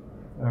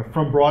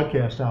 From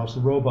Broadcast House, the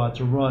robots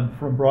are run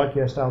from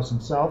Broadcast House in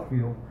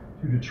Southfield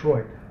to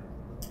Detroit.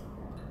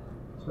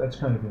 So that's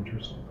kind of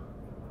interesting.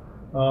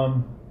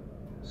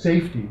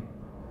 Safety.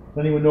 Does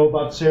anyone know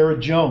about Sarah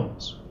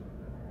Jones?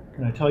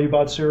 Can I tell you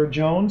about Sarah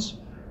Jones?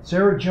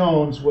 Sarah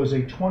Jones was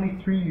a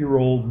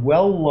 23-year-old,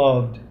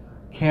 well-loved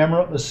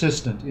camera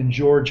assistant in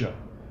Georgia.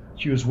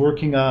 She was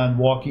working on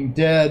Walking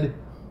Dead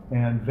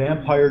and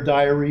Vampire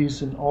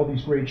Diaries and all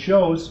these great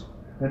shows.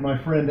 And my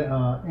friend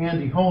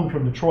Andy Hone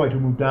from Detroit, who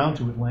moved down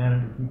to Atlanta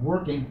to keep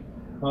working,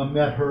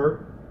 met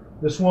her.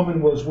 This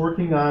woman was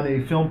working on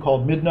a film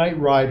called Midnight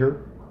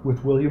Rider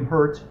with William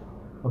Hurt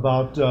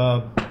about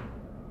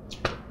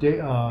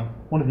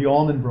one of the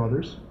Allman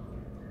Brothers.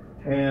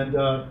 And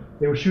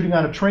they were shooting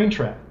on a train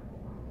track,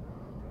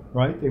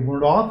 right? They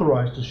weren't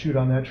authorized to shoot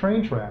on that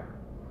train track.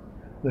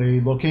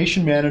 The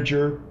location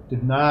manager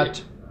did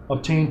not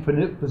obtain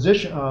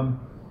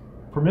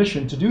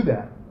permission to do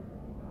that.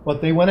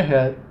 But they went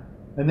ahead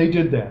and they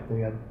did that. They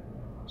had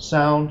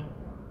sound,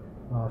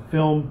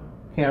 film,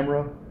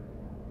 camera,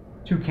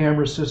 2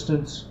 camera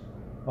assistants,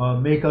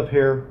 makeup,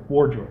 hair,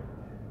 wardrobe.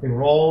 They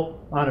were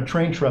all on a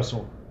train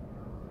trestle,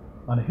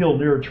 on a hill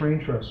near a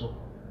train trestle.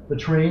 The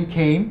train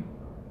came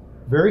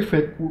very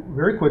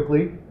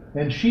quickly,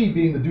 and she,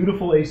 being the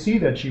dutiful AC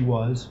that she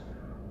was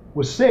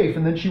safe,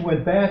 and then she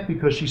went back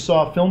because she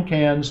saw film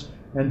cans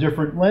and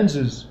different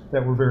lenses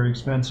that were very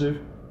expensive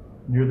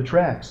near the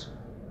tracks.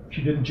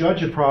 She didn't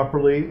judge it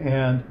properly,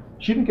 and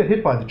she didn't get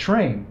hit by the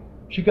train.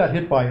 She got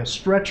hit by a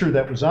stretcher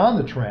that was on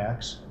the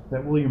tracks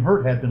that William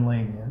Hurt had been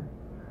laying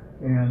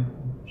in, and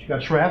she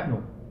got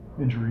shrapnel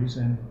injuries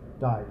and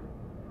died.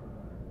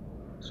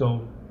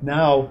 So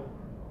now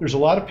there's a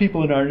lot of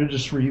people in our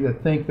industry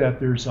that think that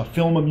there's a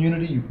film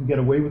immunity, you can get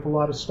away with a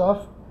lot of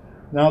stuff.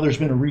 Now there's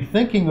been a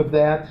rethinking of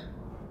that.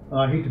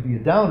 I hate to be a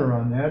downer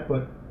on that,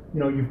 but you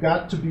know, you've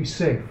got to be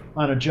safe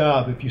on a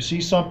job. If you see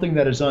something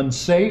that is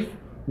unsafe,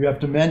 you have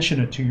to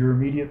mention it to your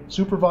immediate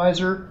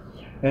supervisor,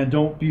 and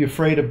don't be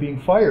afraid of being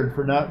fired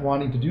for not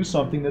wanting to do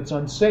something that's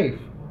unsafe.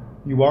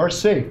 You are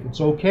safe, it's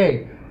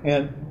okay.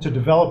 And to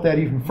develop that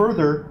even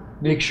further,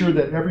 make sure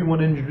that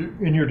everyone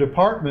in your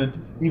department,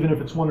 even if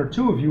it's 1 or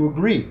 2 of you,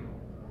 agree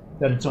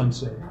that it's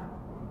unsafe.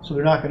 So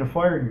they're not going to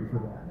fire you for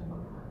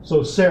that.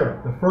 So Sarah,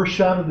 the first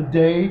shot of the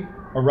day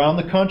around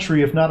the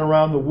country, if not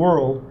around the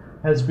world,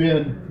 has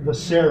been the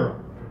Sarah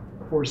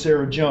for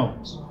Sarah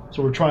Jones.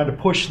 So we're trying to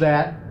push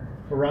that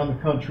around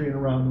the country and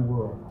around the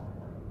world.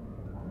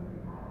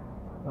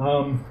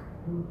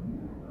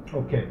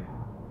 Okay.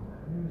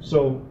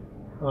 So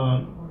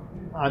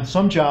on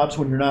some jobs,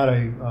 when you're not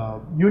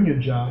a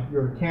union job,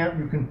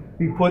 you can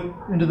be put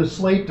into the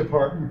slate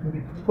department. You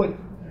can be put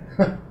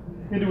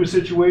into a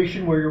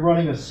situation where you're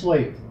running a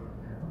slate.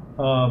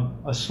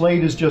 A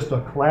slate is just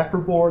a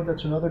clapperboard.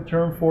 That's another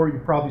term for it.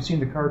 You've probably seen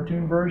the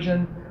cartoon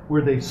version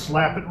where they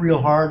slap it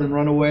real hard and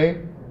run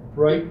away,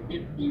 right?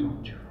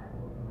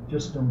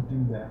 Just don't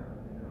do that.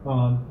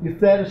 If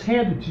that is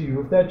handed to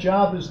you, if that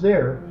job is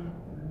there,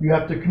 you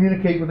have to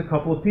communicate with a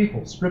couple of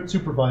people, script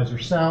supervisor,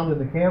 sound,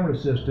 and the camera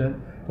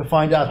assistant, to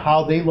find out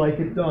how they like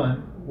it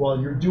done while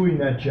you're doing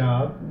that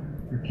job.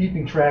 You're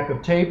keeping track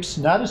of tapes,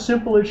 not as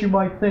simple as you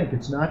might think.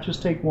 It's not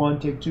just take 1,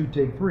 take 2,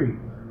 take 3.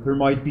 There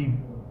might be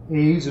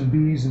A's and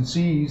B's and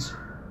C's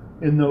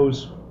in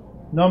those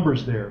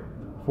numbers there.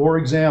 For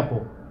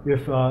example,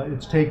 if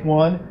it's take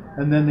 1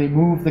 and then they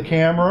move the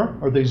camera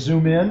or they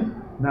zoom in,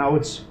 now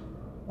it's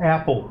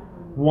apple,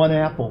 1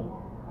 apple,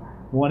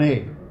 1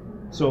 A.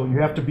 So you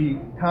have to be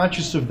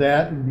conscious of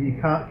that and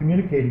be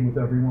communicating with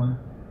everyone.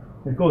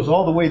 It goes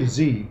all the way to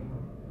Z,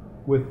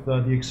 with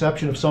the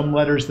exception of some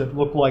letters that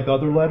look like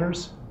other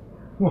letters.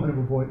 Want to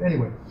avoid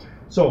anyway.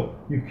 So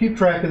you keep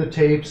track of the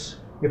tapes.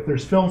 If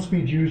there's film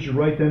speed used, you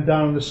write them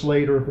down on the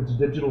slate, or if it's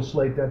a digital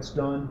slate, that's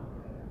done.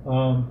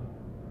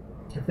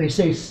 If they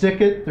say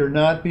stick it, they're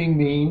not being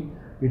mean.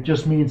 It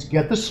just means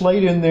get the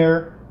slate in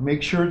there,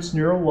 make sure it's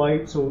near a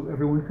light so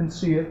everyone can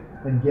see it,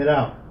 and get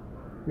out.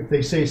 If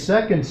they say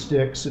second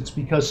sticks, it's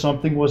because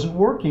something wasn't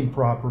working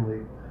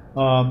properly.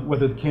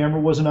 Whether the camera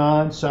wasn't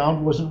on,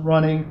 sound wasn't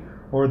running,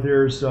 or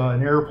there's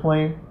an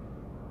airplane,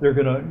 they're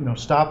gonna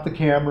stop the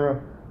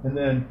camera, and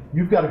then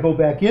you've got to go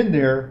back in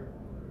there,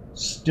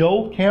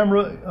 still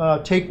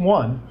camera take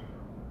 1,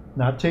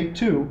 not take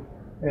 2,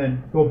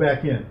 and go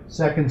back in.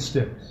 Second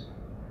sticks.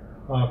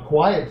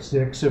 Quiet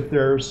sticks if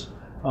there's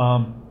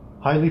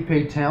highly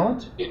paid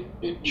talent,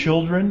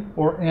 children,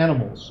 or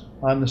animals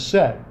on the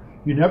set.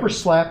 You never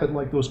slap it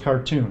like those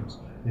cartoons.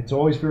 It's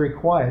always very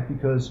quiet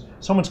because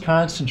someone's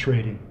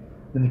concentrating.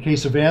 In the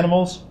case of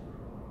animals,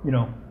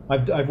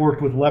 I've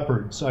worked with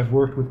leopards, I've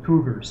worked with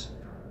cougars.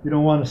 You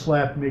don't want to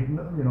slap, make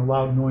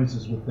loud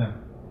noises with them.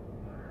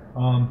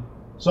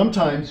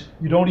 Sometimes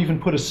you don't even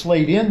put a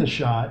slate in the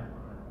shot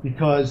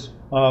because,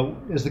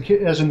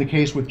 as in the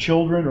case with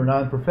children or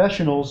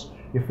non-professionals,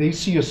 if they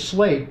see a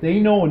slate, they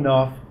know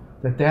enough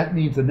that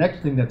means the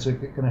next thing that's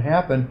going to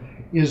happen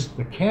is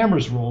the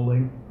camera's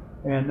rolling,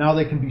 and now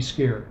they can be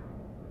scared.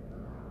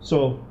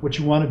 So what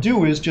you want to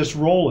do is just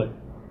roll it,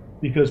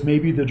 because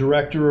maybe the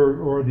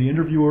director or the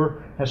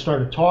interviewer has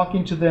started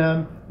talking to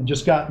them and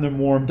just gotten them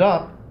warmed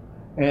up,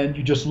 and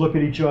you just look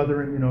at each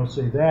other and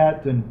say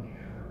that, and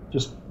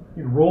just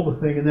roll the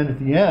thing, and then at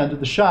the end of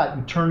the shot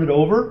you turn it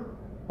over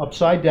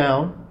upside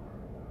down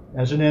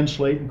as an end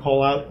slate and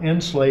call out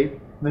end slate,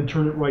 and then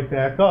turn it right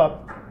back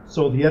up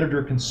so the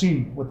editor can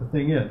see what the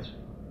thing is.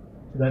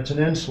 So that's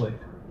an end slate.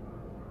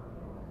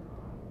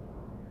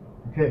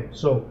 Okay,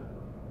 so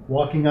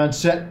walking on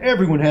set,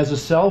 everyone has a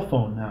cell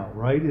phone now,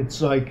 right?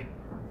 It's like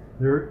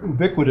they're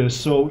ubiquitous,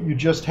 so you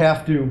just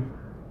have to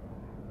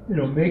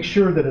make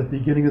sure that at the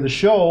beginning of the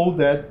show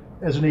that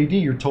as an AD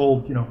you're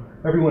told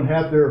everyone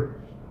have their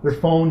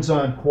phones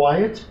on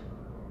quiet.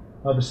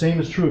 The same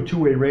is true of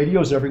two-way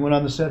radios. Everyone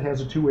on the set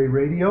has a two-way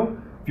radio.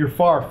 If you're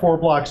 4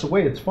 blocks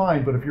away, it's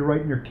fine, but if you're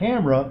right in your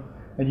camera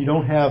and you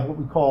don't have what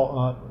we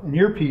call an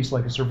earpiece,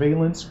 like a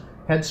surveillance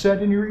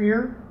headset in your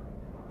ear,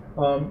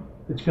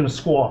 it's going to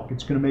squawk.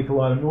 It's going to make a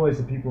lot of noise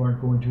that people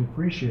aren't going to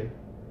appreciate.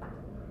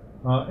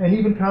 And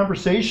even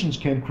conversations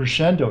can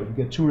crescendo. You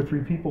get 2 or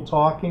 3 people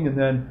talking, and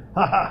then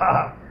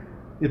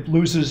it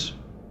loses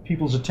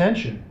people's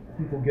attention.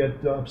 People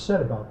get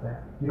upset about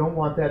that. You don't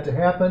want that to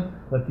happen.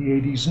 Let the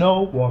ADs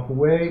know, walk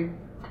away,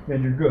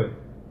 and you're good.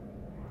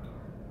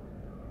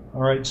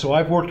 All right, so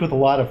I've worked with a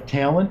lot of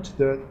talent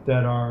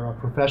that are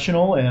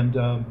professional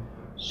and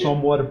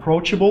somewhat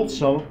approachable.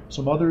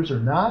 Some others are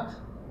not.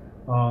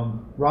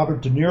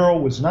 Robert De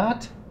Niro was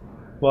not,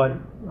 but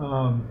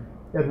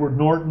Edward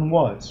Norton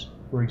was,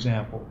 for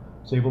example.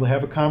 Was able to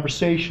have a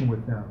conversation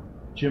with them.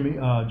 Jimmy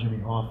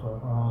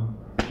Hoffa.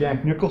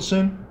 Jack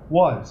Nicholson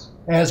was,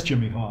 as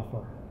Jimmy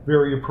Hoffa.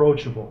 Very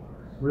approachable.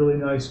 Really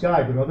nice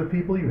guy. But other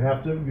people, you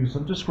have to use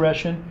some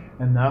discretion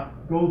and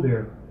not go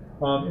there.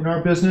 In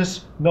our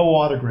business, no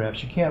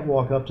autographs. You can't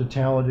walk up to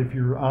talent if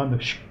you're on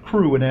the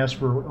crew and ask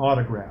for an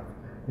autograph.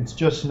 It's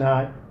just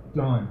not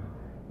done.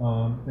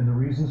 And the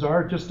reasons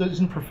are it just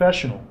isn't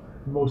professional.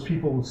 Most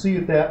people will see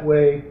it that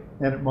way,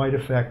 and it might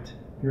affect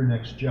your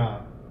next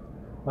job.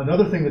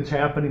 Another thing that's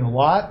happening a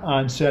lot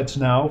on sets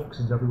now,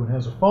 since everyone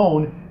has a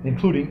phone,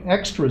 including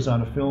extras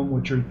on a film,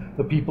 which are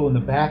the people in the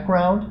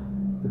background,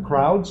 the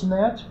crowds and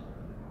that,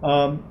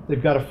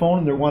 they've got a phone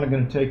and they're going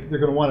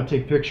to want to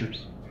take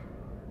pictures,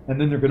 and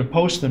then they're going to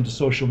post them to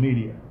social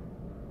media.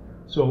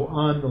 So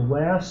on the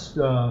last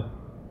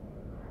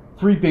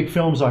 3 big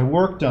films I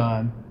worked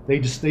on,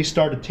 they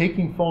started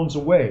taking phones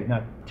away.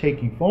 Not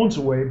taking phones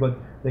away, but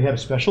they had a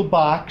special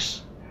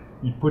box.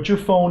 You'd put your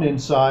phone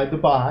inside the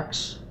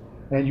box,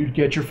 and you'd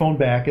get your phone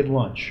back at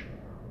lunch.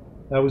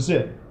 That was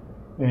it.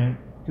 And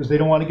because they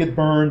don't want to get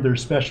burned,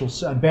 there's special.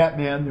 On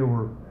Batman, there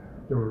were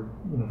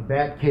the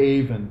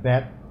Batcave and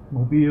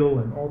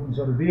Batmobile and all these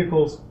other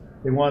vehicles.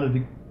 They wanted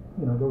to,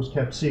 those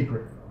kept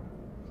secret.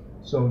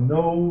 So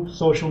no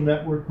social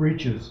network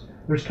breaches.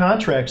 There's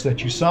contracts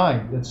that you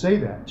sign that say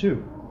that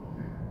too.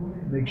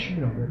 Make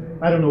sure,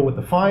 I don't know what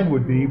the fine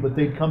would be, but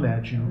they'd come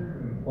at you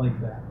like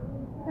that.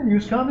 And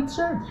use common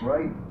sense,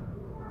 right?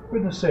 For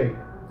goodness sake.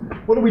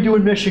 What do we do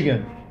in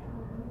Michigan?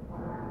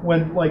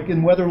 When, like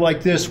in weather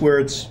like this, where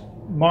it's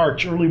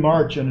March, early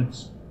March, and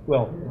it's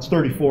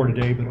 34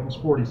 today, but it was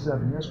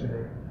 47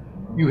 yesterday.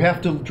 You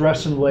have to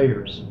dress in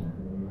layers.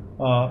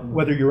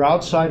 Whether you're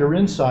outside or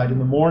inside, in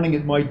the morning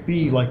it might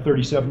be like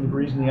 37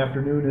 degrees, in the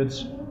afternoon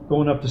it's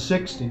going up to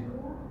 60.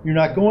 You're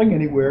not going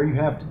anywhere. You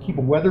have to keep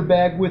a weather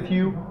bag with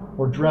you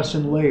or dress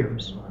in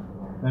layers.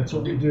 That's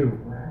what we do.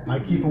 I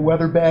keep a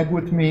weather bag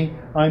with me.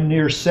 I'm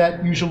near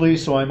set usually,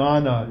 so I'm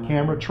on a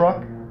camera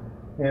truck,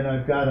 and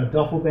I've got a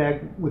duffel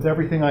bag with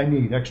everything I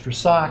need. Extra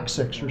socks,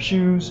 extra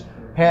shoes,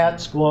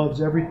 hats,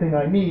 gloves, everything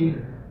I need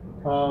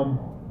to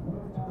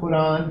put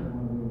on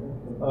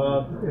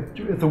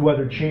if the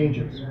weather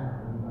changes.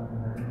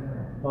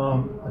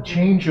 A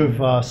change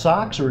of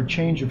socks or a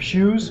change of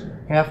shoes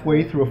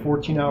halfway through a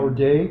 14-hour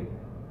day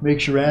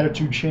makes your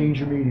attitude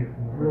change immediately.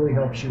 It really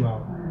helps you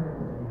out.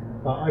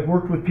 I've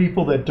worked with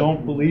people that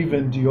don't believe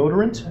in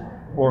deodorant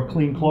or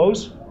clean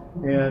clothes,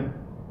 and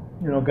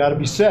got to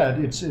be said,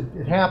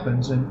 it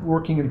happens, and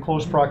working in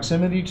close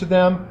proximity to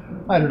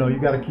them, I don't know, you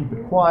got to keep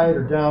it quiet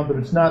or down, but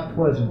it's not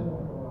pleasant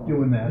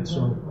doing that.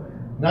 So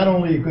not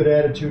only a good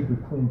attitude,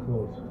 but clean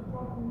clothes.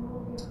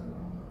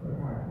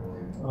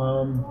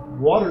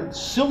 Water,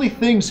 silly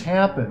things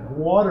happen.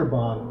 Water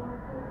bottle.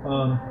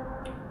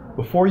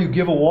 Before you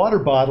give a water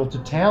bottle to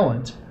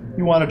talent,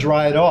 you want to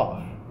dry it off.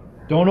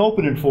 Don't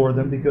open it for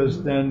them,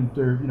 because then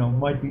there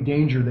might be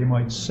danger. They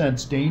might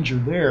sense danger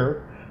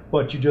there,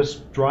 but you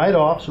just dry it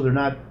off so they're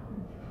not,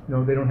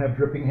 they don't have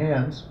dripping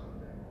hands.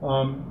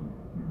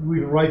 We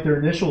can write their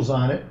initials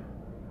on it,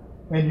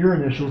 and your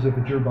initials if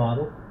it's your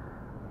bottle.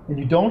 And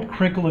you don't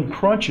crinkle and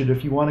crunch it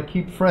if you want to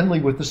keep friendly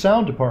with the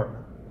sound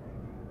department.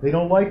 They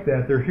don't like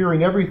that. They're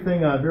hearing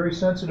everything on very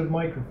sensitive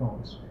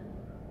microphones.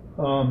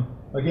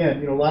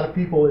 Again, a lot of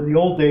people in the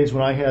old days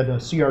when I had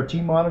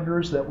CRT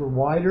monitors that were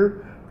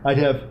wider, I'd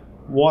have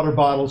water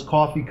bottles,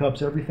 coffee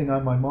cups, everything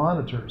on my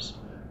monitors.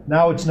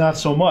 Now it's not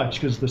so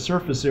much because the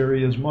surface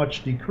area is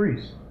much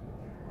decreased.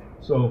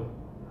 So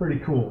pretty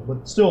cool.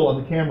 But still,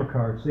 on the camera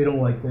cards, they don't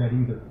like that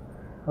either.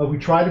 We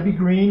try to be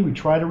green. We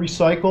try to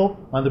recycle.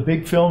 On the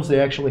big films,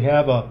 they actually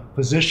have a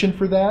position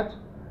for that.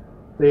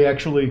 They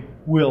actually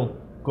will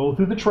go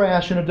through the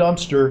trash in a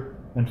dumpster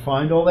and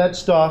find all that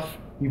stuff,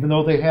 even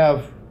though they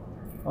have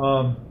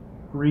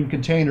green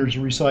containers,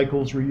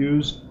 recycles,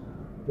 reused.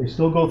 They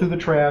still go through the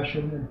trash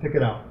and pick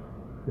it out.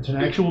 It's an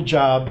actual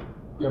job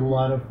that a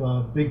lot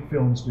of big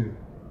films do.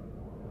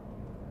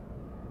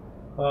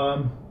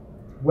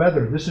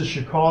 Weather. This is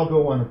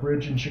Chicago, on a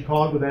bridge in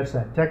Chicago. That's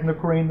that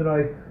Technocrane that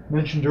I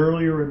mentioned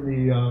earlier in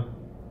the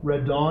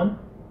Red Dawn.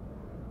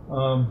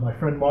 My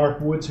friend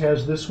Mark Woods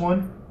has this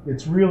one.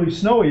 It's really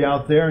snowy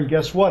out there, and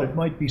guess what? It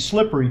might be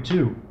slippery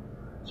too.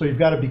 So you've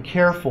got to be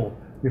careful.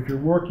 If you're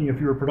working,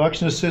 if you're a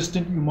production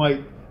assistant, you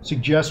might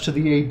suggest to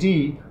the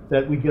AD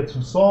that we get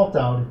some salt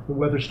out if the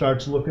weather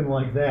starts looking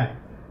like that,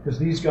 because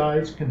these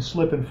guys can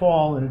slip and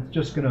fall, and it's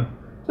just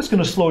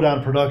gonna slow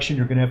down production.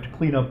 You're gonna have to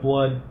clean up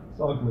blood.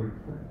 It's ugly.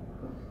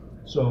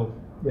 So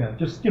yeah,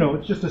 just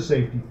it's just a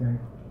safety thing.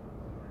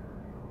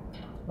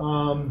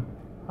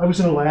 I was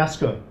in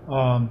Alaska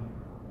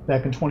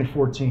back in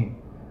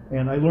 2014,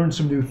 and I learned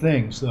some new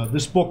things.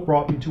 This book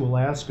brought me to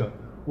Alaska.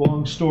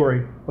 Long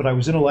story, but I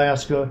was in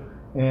Alaska,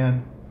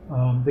 and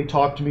they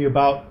talked to me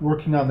about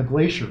working on the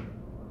glacier.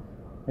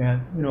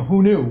 And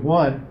who knew?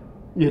 One,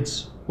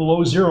 it's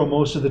below zero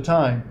most of the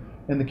time,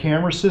 and the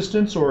camera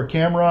assistants or a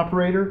camera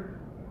operator,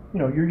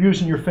 you're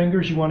using your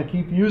fingers. You want to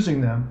keep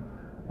using them,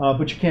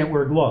 but you can't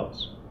wear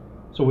gloves.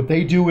 So what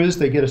they do is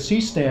they get a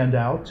C-stand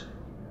out,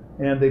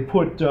 and they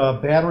put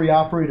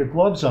battery-operated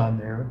gloves on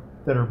there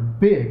that are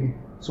big.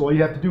 So all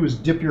you have to do is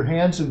dip your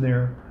hands in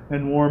there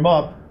and warm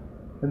up,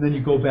 and then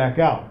you go back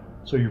out.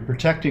 So you're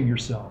protecting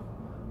yourself.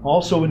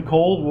 Also in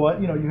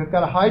cold, you've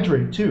got to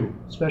hydrate too,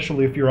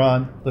 especially if you're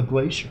on the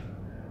glacier.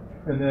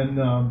 And then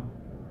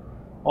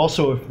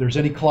also, if there's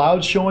any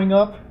clouds showing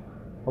up,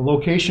 a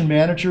location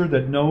manager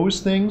that knows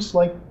things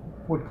like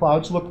what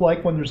clouds look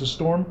like when there's a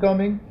storm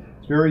coming,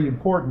 it's very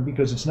important,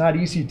 because it's not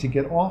easy to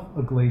get off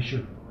a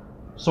glacier,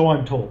 so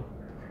I'm told.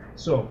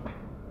 So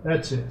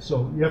that's it.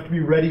 So you have to be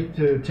ready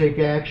to take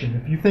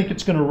action. If you think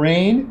it's going to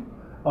rain,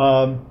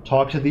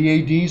 talk to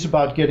the ADs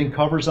about getting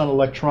covers on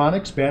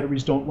electronics.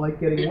 Batteries don't like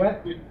getting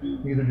wet.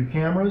 Neither do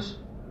cameras.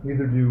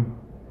 Neither do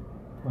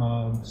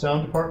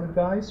sound department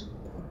guys.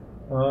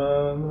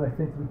 I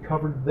think we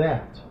covered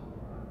that.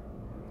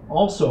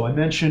 Also, I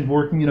mentioned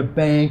working in a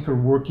bank or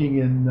working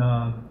in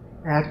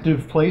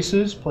active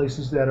places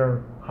that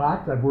are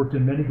hot. I've worked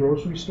in many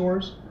grocery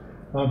stores.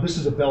 This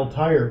is a Bell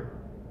tire.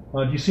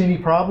 Do you see any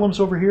problems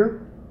over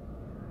here?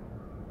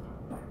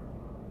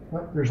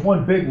 Well, there's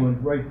one big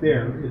one right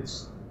there.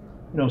 It's,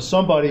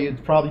 somebody,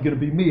 it's probably going to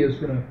be me, is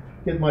going to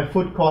get my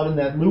foot caught in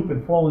that loop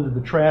and fall into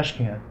the trash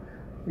can.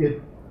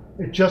 It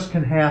just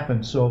can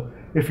happen. So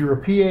if you're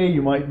a PA,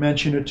 you might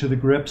mention it to the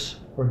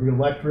grips or the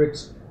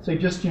electrics. Say,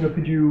 just,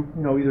 could you,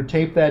 either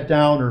tape that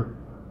down or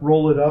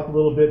roll it up a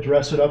little bit,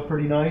 dress it up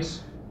pretty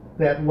nice.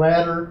 That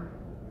ladder,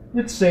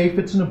 it's safe.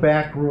 It's in a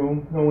back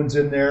room. No one's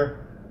in there.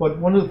 But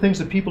one of the things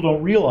that people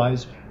don't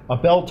realize, a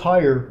Bell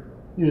tire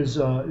is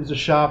a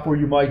shop where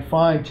you might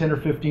find 10 or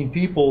 15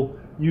 people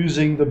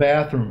using the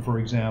bathroom, for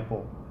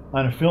example.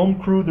 On a film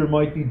crew, there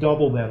might be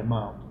double that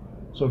amount.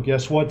 So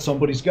guess what?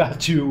 Somebody's got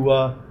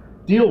to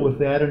deal with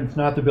that, and it's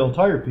not the Bell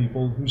tire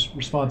people whose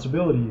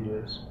responsibility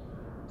it is.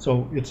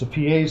 So it's a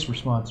PA's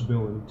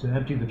responsibility to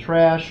empty the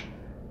trash.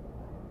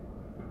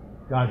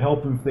 God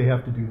help them if they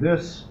have to do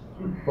this,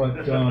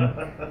 but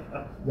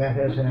that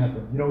has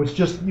happened. It's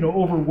just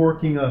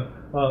overworking a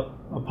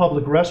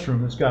public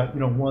restroom that's got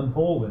one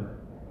hole in it.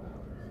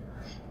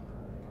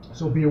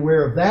 So be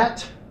aware of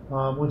that.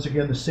 Once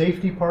again, the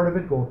safety part of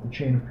it, go with the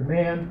chain of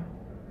command.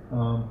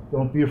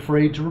 Don't be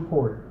afraid to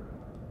report it.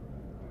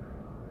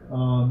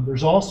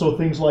 There's also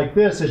things like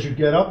this as you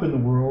get up in the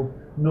world,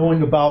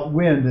 knowing about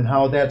wind and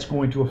how that's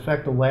going to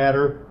affect a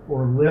ladder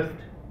or a lift.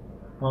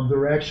 There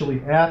are actually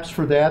apps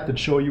for that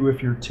show you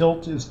if your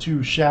tilt is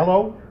too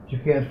shallow. If you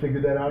can't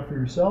figure that out for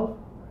yourself.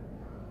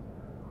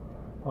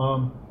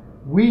 On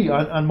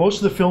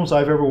most of the films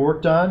I've ever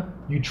worked on,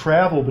 you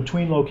travel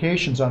between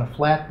locations on a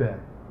flatbed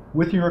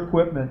with your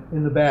equipment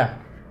in the back.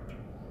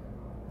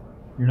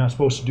 You're not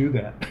supposed to do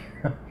that.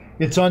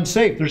 It's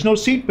unsafe. There's no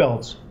seat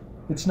belts.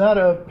 It's not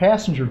a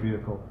passenger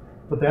vehicle.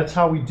 But that's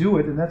how we do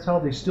it, and that's how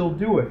they still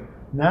do it.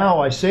 Now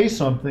I say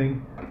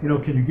something,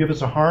 can you give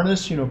us a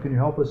harness? Can you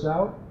help us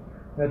out?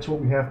 That's what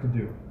we have to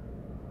do.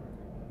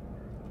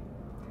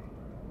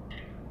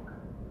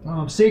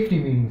 Safety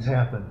meetings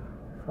happen.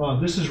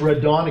 This is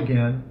Red Dawn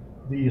again.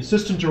 The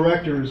assistant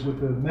director is with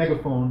the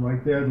megaphone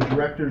right there, the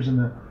director's in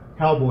the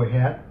cowboy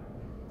hat.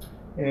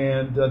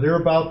 And they're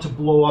about to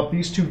blow up.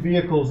 These two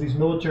vehicles, these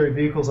military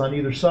vehicles on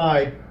either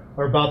side,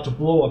 are about to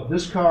blow up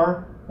this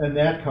car and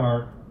that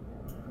car.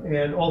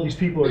 And all these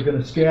people are going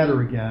to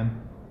scatter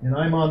again. And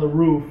I'm on the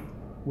roof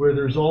where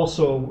there's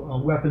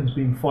also weapons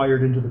being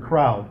fired into the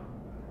crowd.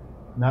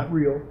 Not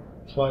real,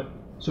 but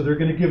so they're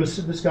going to give us,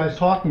 this guy's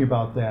talking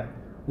about that.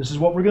 This is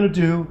what we're going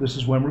to do. This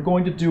is when we're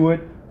going to do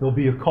it. There'll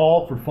be a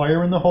call for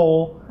fire in the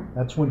hole.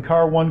 That's when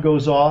car 1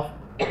 goes off.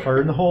 Fire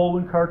in the hole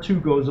when car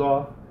 2 goes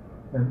off.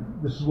 And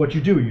this is what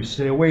you do. You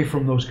stay away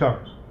from those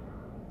cars.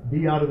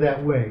 Be out of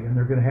that way. And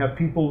they're going to have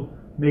people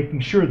making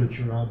sure that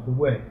you're out of the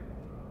way.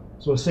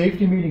 So a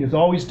safety meeting is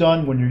always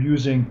done when you're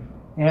using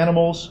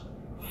animals,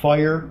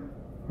 fire,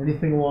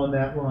 anything along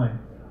that line.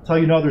 I'll tell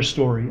you another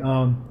story.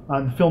 On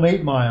the film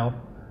 8 Mile,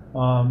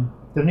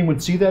 did anyone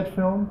see that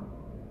film?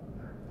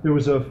 There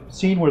was a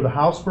scene where the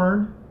house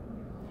burned.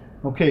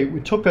 Okay,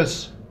 it took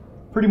us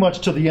pretty much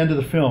to the end of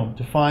the film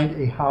to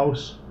find a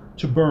house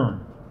to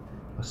burn.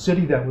 A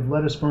city that would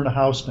let us burn a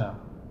house down.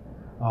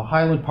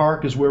 Highland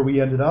Park is where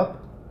we ended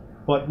up,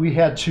 but we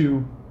had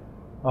to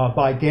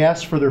buy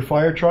gas for their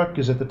fire truck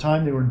because at the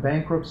time they were in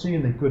bankruptcy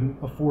and they couldn't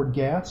afford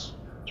gas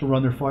to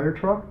run their fire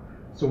truck.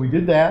 So we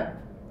did that,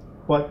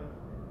 but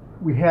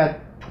we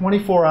had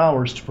 24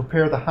 hours to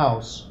prepare the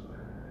house,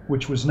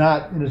 which was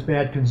not in as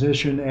bad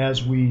condition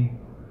as we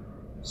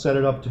set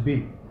it up to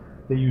be.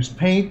 They used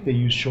paint, they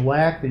used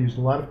shellac, they used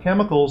a lot of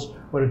chemicals,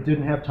 but it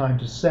didn't have time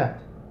to set.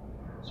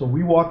 So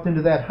we walked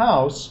into that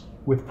house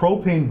with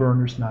propane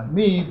burners, not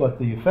me, but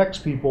the effects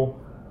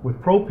people,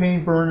 with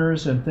propane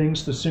burners and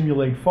things to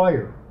simulate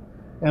fire.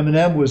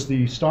 Eminem was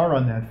the star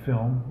on that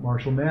film,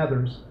 Marshall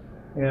Mathers,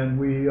 and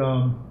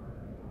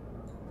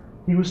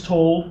he was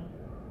told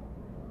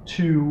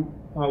to,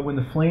 when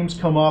the flames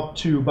come up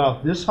to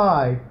about this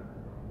high,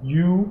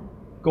 you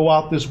go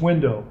out this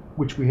window,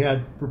 which we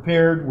had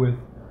prepared with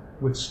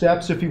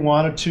steps if he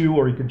wanted to,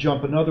 or he could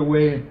jump another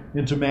way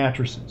into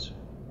mattresses.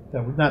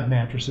 That were not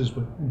mattresses,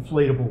 but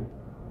inflatable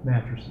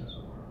mattresses.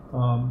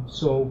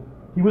 So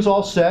he was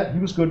all set. He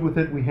was good with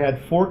it. We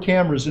had 4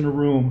 cameras in a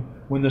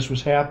room when this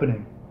was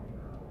happening.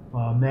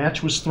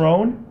 Match was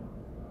thrown.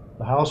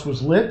 The house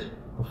was lit.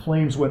 The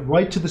flames went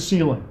right to the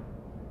ceiling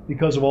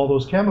because of all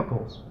those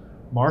chemicals.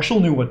 Marshall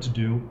knew what to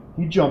do.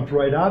 He jumped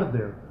right out of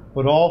there.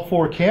 But all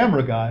 4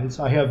 camera guys,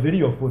 I have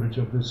video footage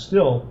of this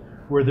still,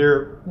 where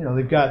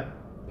they've got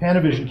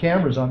Panavision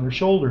cameras on their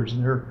shoulders,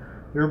 and they're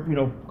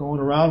going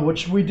around. What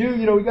should we do?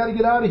 We got to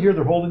get out of here.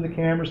 They're holding the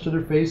cameras to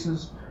their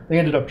faces. They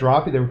ended up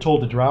dropping. They were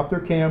told to drop their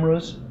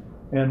cameras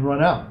and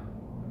run out.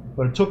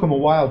 But it took them a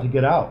while to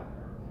get out.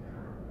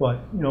 But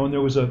and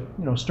there was a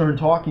stern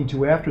talking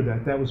to after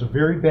that. That was a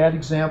very bad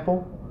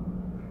example.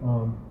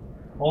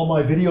 All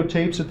my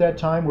videotapes at that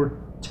time were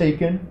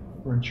taken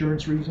for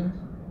insurance reasons.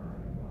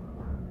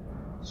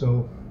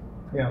 So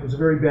yeah, it was a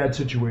very bad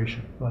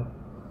situation. But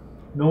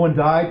no one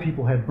died.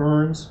 People had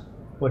burns.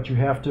 But you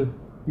have to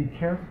be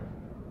careful.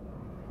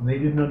 And they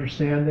didn't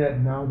understand that,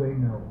 and now they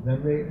know.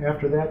 Then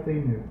after that, they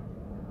knew.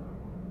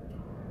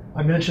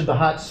 I mentioned the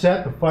hot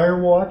set, the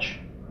fire watch.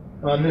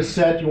 On this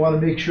set, you want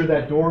to make sure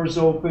that door is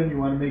open. You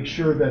want to make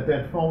sure that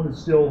that phone is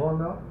still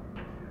hung up.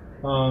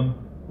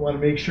 You want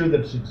to make sure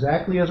that it's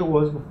exactly as it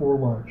was before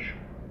lunch.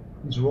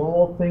 These are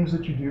all things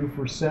that you do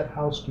for set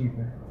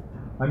housekeeping.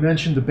 I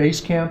mentioned the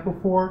base camp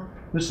before.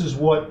 This is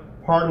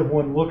what part of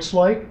one looks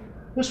like.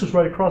 This was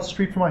right across the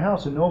street from my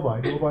house in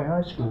Novi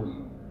High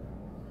School.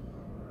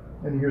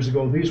 Many years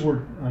ago. These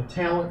were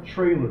talent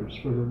trailers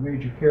for the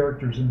major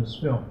characters in this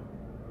film.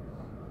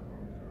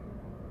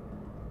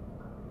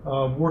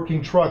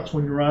 Working trucks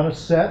when you're on a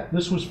set.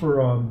 This was for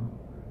a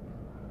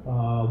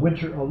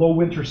low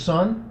winter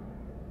sun.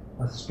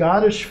 A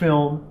Scottish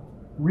film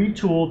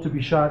retooled to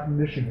be shot in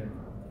Michigan.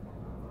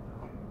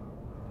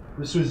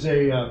 This was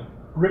a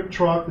grip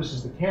truck. This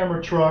is the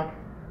camera truck.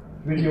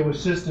 Video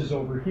assist is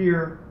over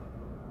here.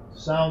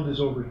 Sound is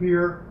over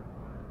here.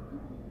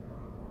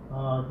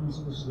 This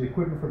is the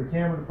equipment for the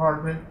camera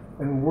department,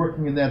 and we're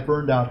working in that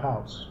burned out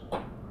house.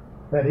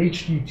 That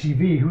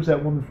HDTV, who's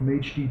that woman from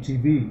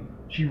HDTV?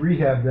 She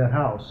rehabbed that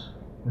house,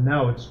 and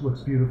now it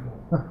looks beautiful.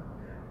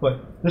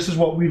 But this is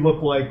what we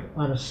look like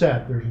on a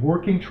set. There's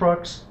working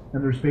trucks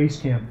and there's base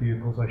camp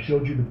vehicles. I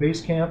showed you the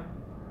base camp.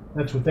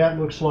 That's what that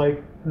looks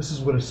like. This is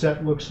what a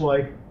set looks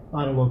like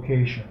on a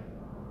location.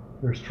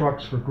 There's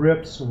trucks for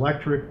grips,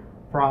 electric,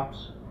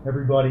 props,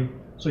 everybody,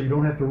 so you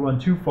don't have to run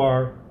too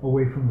far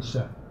away from the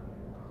set.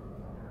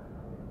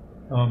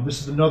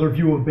 This is another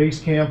view of base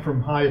camp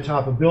from high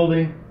atop a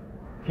building.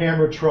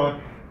 Camera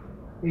truck.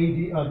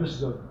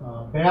 This is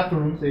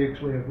bathrooms. They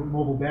actually have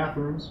mobile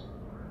bathrooms.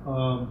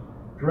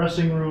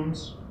 Dressing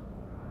rooms.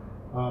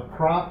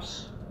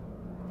 Props.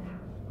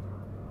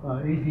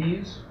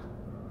 ADs.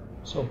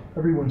 So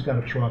everyone's got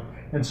a truck.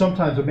 And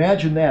sometimes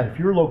imagine that. If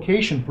you're a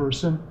location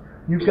person,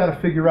 you've got to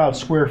figure out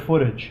square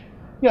footage.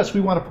 Yes,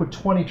 we want to put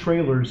 20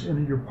 trailers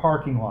in your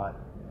parking lot.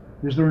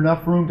 Is there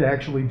enough room to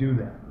actually do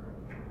that?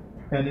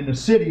 And in the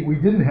city, we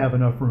didn't have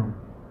enough room.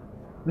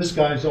 This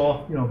guy's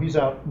off, he's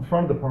out in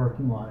front of the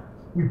parking lot.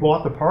 We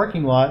bought the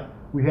parking lot,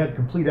 we had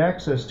complete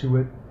access to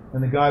it,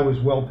 and the guy was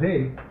well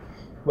paid,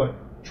 but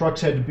trucks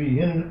had to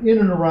be in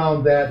and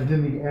around that and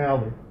in the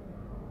alley.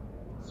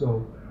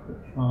 So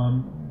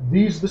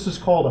this is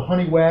called a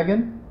honey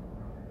wagon.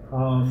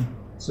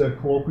 It's a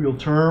colloquial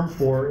term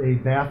for a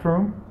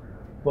bathroom,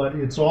 but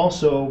it's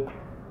also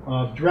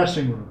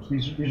dressing rooms.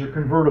 These are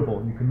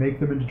convertible. You can make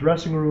them into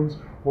dressing rooms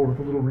or with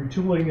a little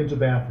retooling into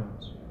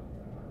bathrooms.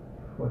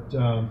 But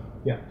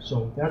yeah,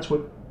 so that's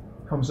what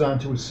comes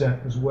onto a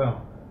set as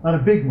well. On a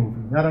big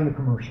movie, not on a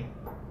commercial.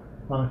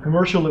 On a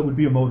commercial, it would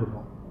be a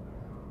motorhome.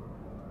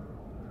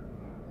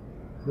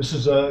 This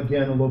is,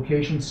 again, a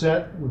location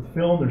set with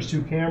film. There's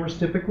 2 cameras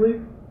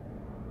typically.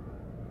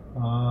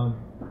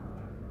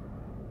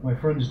 My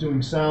friend is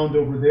doing sound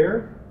over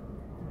there.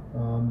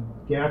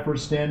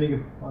 Gaffer's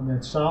standing on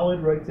that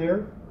solid right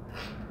there.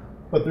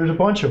 But there's a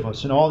bunch of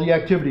us and all the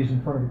activities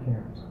in front of the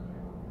cameras.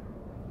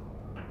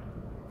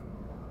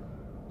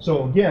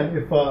 So again,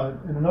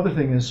 and another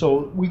thing is,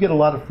 so we get a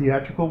lot of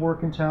theatrical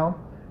work in town.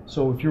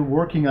 So if you're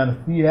working on a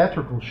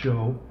theatrical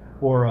show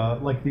or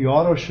like the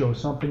auto show,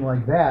 something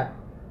like that,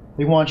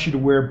 they want you to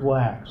wear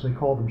blacks. They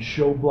call them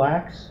show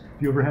blacks.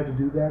 Have you ever had to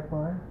do that,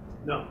 Brian?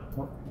 No.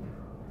 Well,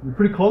 you're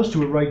pretty close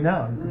to it right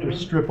now. You can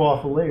just strip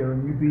off a layer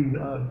and you'd be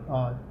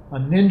a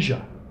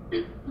ninja.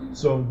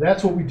 So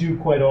that's what we do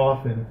quite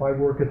often. If I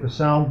work at the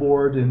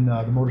soundboard in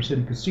the Motor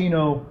City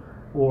Casino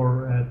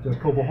or at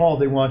Cobo Hall,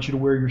 they want you to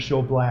wear your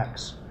show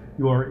blacks.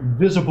 You are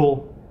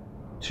invisible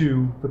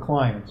to the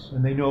clients,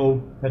 and they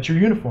know that's your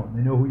uniform.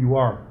 They know who you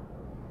are.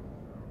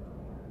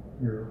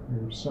 You're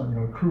some,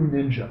 a crew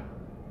ninja.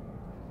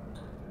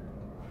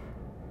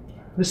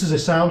 This is a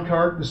sound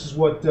cart. This is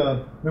what,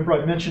 remember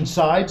I mentioned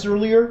sides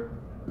earlier?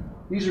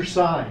 These are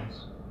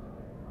sides.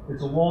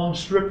 It's a long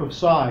strip of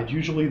sides.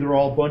 Usually they're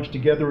all bunched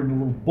together in a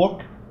little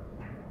book.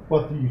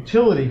 But the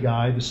utility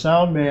guy, the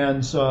sound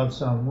man's,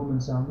 sound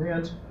woman, sound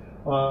man's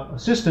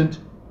assistant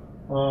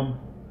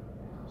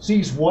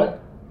sees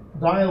what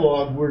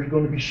dialogue we're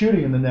going to be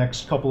shooting in the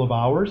next couple of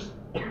hours.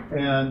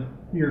 And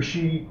he or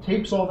she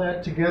tapes all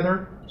that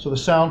together so the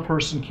sound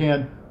person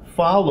can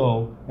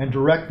follow and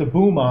direct the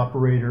boom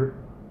operator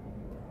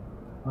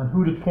on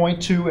who to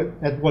point to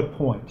at what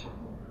point,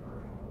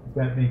 if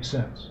that makes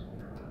sense.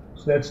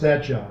 So that's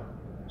that job.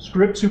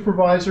 Script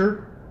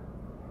supervisor,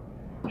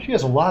 she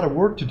has a lot of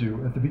work to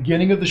do. At the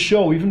beginning of the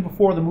show, even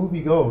before the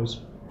movie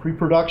goes,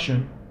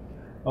 pre-production,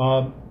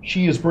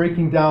 she is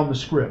breaking down the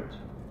script,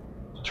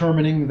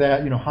 determining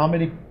that, how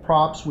many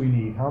props we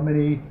need, how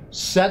many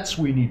sets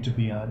we need to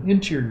be on,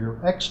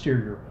 interior,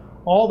 exterior,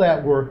 all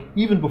that work,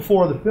 even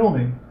before the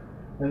filming.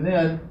 And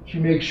then she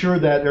makes sure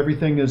that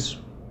everything is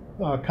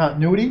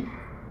continuity.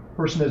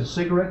 Person has a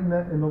cigarette in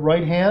the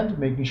right hand,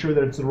 making sure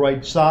that it's the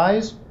right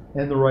size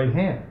and the right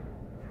hand.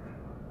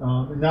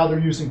 And now they're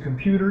using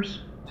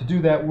computers to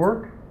do that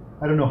work.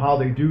 I don't know how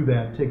they do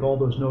that, take all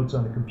those notes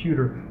on a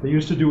computer. They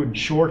used to do it in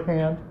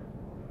shorthand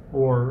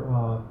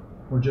or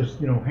just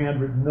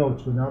handwritten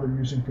notes, but now they're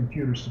using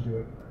computers to do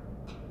it.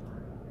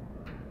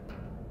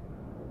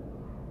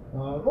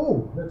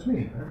 Oh, that's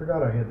me. I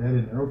forgot I had that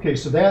in there. Okay,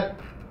 so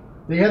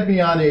they had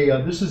me on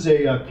this is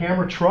a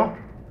camera truck.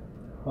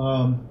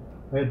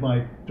 I had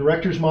my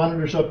director's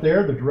monitors up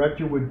there. The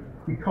director would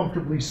be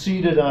comfortably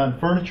seated on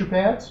furniture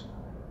pads.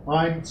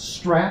 I'm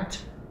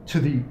strapped to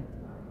the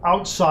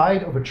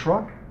outside of a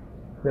truck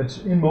that's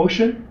in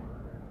motion,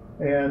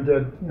 and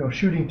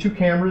shooting 2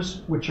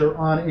 cameras which are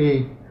on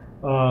a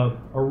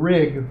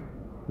rig.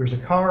 There's a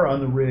car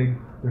on the rig.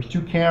 There's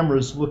 2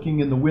 cameras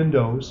looking in the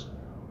windows,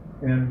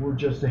 and we're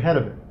just ahead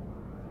of it.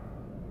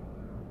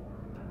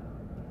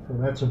 So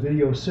that's a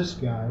video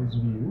assist guy's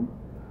view.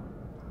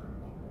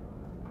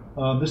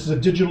 This is a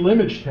digital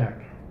image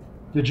tech.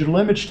 Digital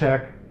image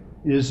tech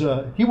is,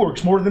 he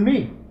works more than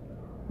me,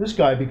 this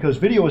guy, because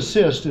video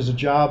assist is a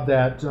job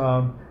that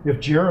if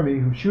Jeremy,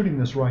 who's shooting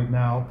this right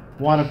now,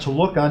 wanted to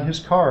look on his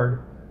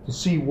card to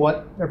see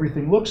what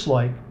everything looks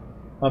like,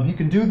 he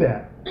can do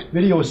that.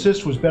 Video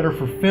assist was better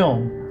for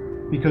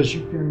film because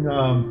you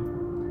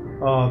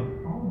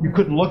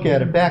couldn't look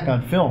at it back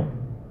on film,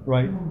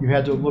 right? You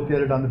had to look at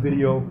it on the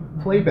video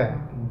playback.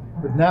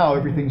 But now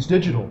everything's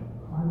digital.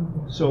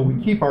 So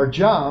we keep our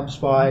jobs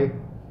by,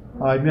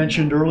 I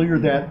mentioned earlier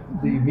that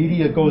the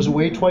media goes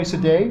away twice a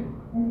day.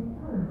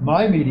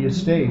 My media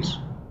stays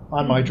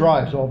on my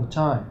drives all the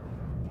time.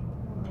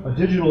 A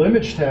digital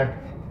image tech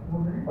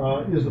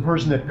is the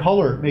person that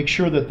makes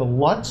sure that the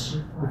LUTs,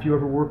 if you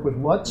ever work with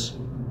LUTs,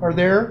 are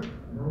there,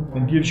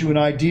 and gives you an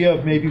idea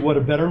of maybe what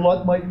a better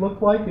LUT might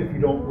look like if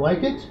you don't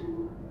like it.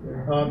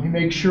 He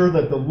makes sure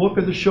that the look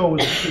of the show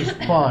is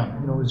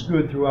fine, is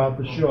good throughout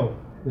the show,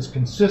 is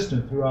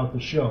consistent throughout the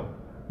show.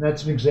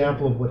 That's an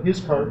example of what his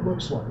cart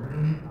looks like.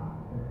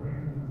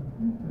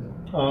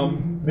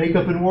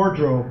 Makeup and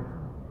wardrobe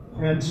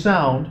and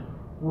sound,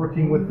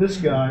 working with this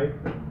guy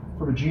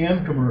from a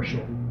GM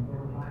commercial.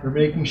 They're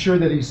making sure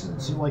that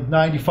it's like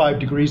 95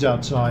 degrees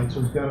outside,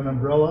 so he's got an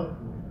umbrella.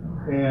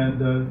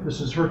 And this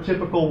is her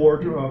typical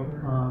wardrobe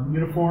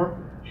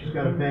uniform. She's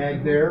got a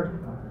bag there,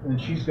 and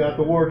she's got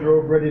the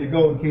wardrobe ready to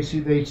go in case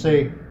they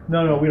say,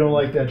 no, we don't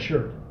like that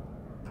shirt.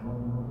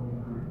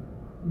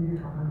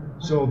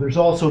 So there's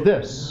also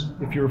this.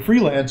 If you're a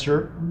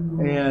freelancer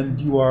and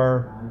you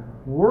are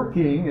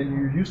working and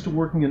you're used to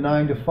working a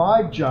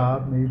 9-to-5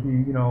 job,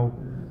 maybe in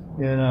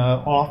an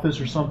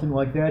office or something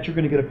like that, you're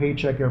going to get a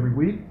paycheck every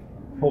week,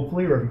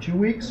 hopefully, or every 2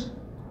 weeks.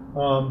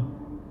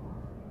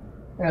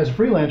 As a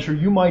freelancer,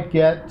 you might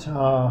get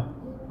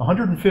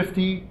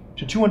 $150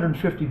 to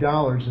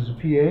 $250 as a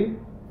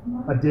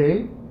PA a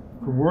day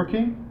for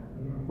working.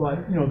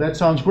 But, you know, that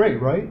sounds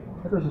great, right?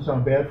 That doesn't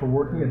sound bad for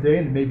working a day,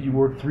 and maybe you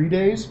work 3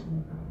 days.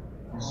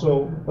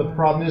 So, but the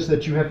problem is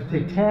that you have to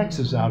take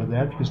taxes out of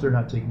that because they're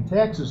not taking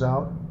taxes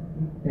out.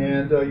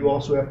 And you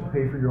also have to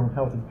pay for your own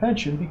health and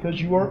pension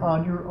because you are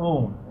on your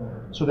own.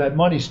 So that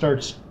money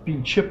starts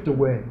being chipped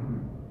away.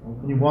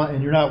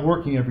 And you're not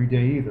working every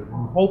day either.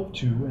 You hope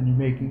to, and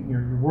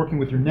you're working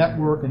with your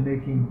network and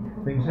making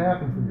things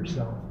happen for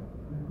yourself.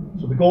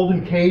 So the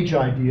golden cage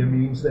idea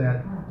means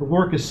that the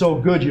work is so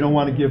good you don't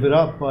want to give it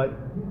up, but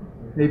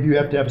maybe you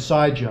have to have a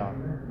side job,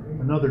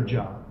 another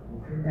job.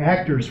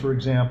 Actors, for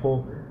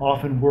example,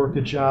 often work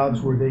at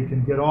jobs where they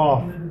can get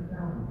off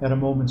at a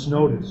moment's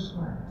notice.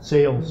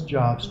 Sales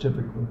jobs,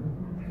 typically.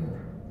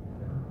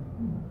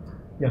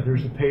 Yeah,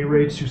 there's the pay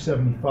rates,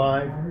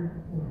 $275.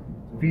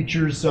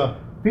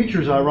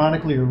 Features,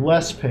 ironically, are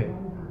less pay.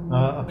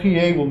 A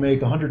PA will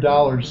make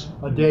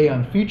 $100 a day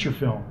on feature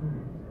film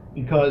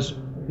because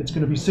it's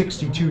going to be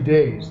 62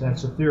 days.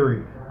 That's the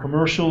theory.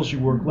 Commercials, you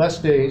work less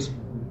days,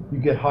 you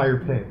get higher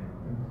pay.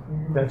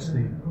 That's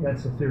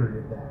the theory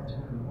of that.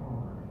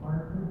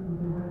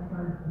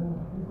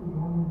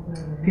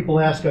 People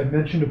ask, I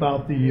mentioned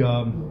about the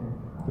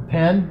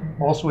pen,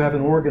 also have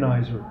an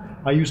organizer.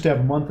 I used to have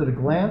a month at a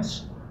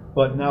glance,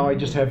 but now I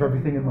just have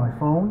everything in my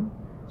phone.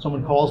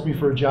 Someone calls me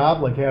for a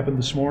job, like happened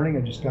this morning.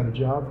 I just got a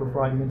job for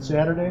Friday and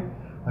Saturday.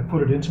 I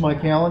put it into my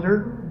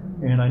calendar,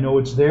 and I know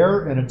it's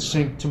there, and it's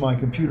synced to my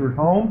computer at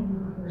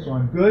home, so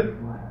I'm good.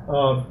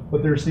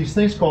 But there's these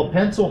things called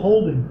pencil,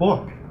 hold, and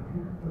book.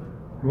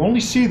 You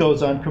only see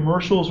those on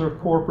commercials or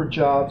corporate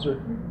jobs,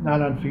 or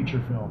not on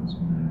feature films.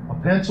 A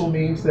pencil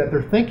means that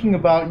they're thinking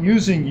about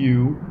using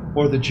you,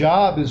 or the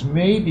job is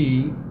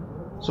maybe,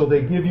 so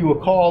they give you a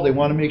call, they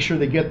want to make sure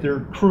they get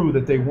their crew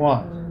that they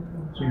want.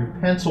 So you're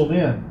penciled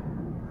in.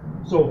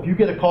 So if you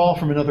get a call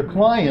from another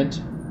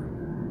client,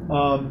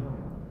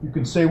 you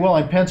can say, well,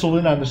 I'm penciled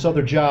in on this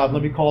other job,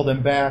 let me call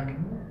them back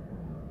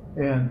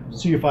and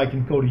see if I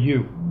can go to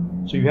you.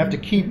 So you have to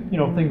keep,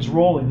 things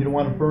rolling. You don't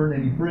want to burn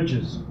any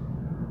bridges.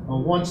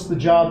 Once the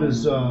job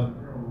is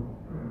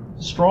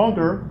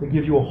stronger, they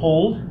give you a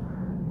hold.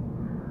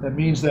 That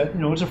means that,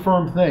 it's a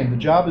firm thing. The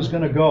job is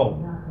going to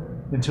go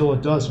until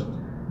it doesn't.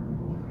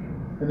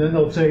 And then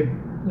they'll say,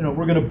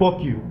 we're going to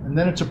book you. And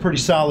then it's a pretty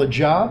solid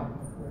job.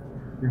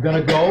 You're going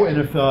to go, and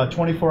if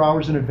 24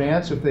 hours in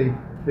advance, if they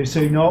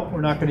say, no,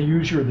 we're not going to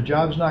use you, or the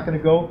job's not going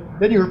to go,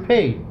 then you're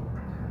paid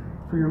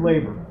for your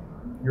labor.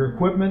 Your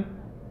equipment,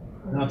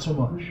 not so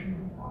much.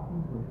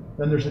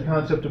 Then there's the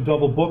concept of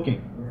double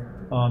booking.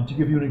 To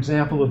give you an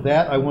example of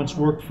that, I once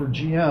worked for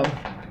GM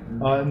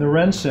in the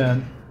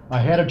Rensen. I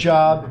had a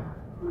job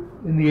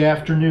in the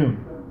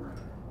afternoon,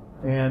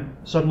 and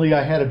suddenly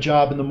I had a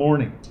job in the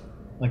morning,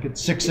 like at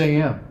 6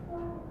 a.m.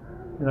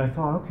 And I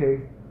thought,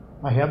 okay,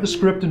 I have the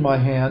script in my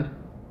hand.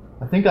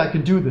 I think I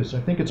can do this. I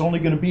think it's only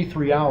going to be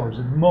 3 hours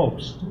at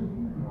most.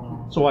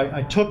 So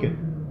I took it,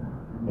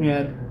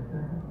 and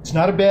it's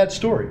not a bad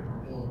story.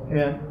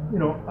 And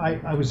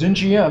I was in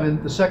GM,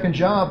 and the second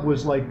job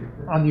was like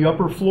on the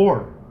upper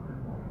floor.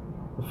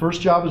 The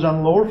first job was on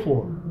the lower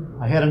floor.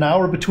 I had an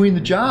hour between the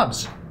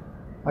jobs.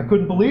 I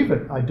couldn't believe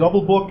it. I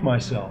double booked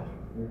myself.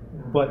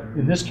 But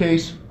in this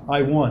case,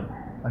 I won.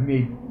 I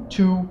made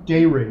 2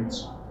 day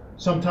rates.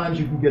 Sometimes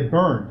you can get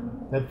burned.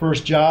 That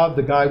first job,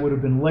 the guy would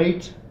have been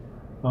late.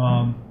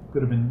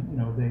 Could have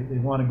been, they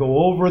want to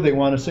go over. They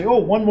want to say, oh,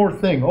 one more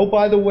thing. Oh,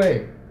 by the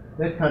way,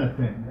 that kind of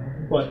thing.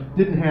 But it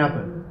didn't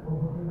happen.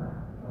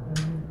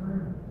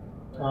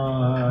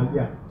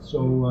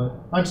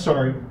 I'm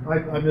sorry,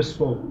 I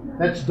misspoke.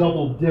 That's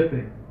double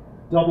dipping.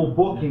 Double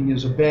booking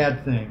is a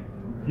bad thing.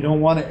 You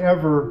don't want to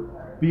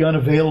ever be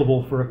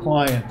unavailable for a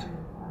client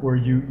where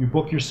you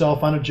book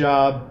yourself on a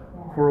job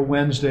for a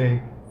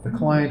Wednesday, the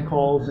client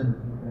calls and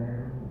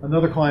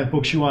another client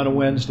books you on a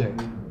Wednesday.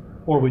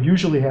 Or what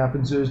usually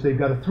happens is they've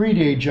got a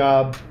 3-day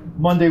job,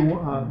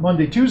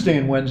 Monday, Tuesday,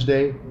 and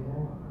Wednesday,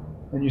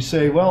 and you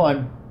say, well,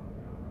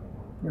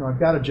 I've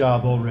got a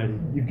job already.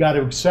 You've got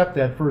to accept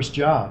that first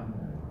job,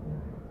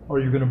 or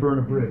you're going to burn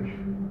a bridge.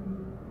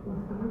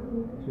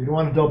 So you don't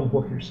want to double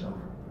book yourself.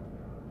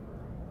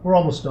 We're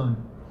almost done.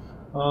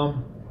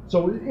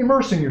 So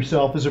immersing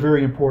yourself is a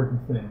very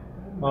important thing.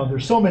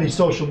 There's so many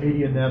social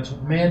media nets.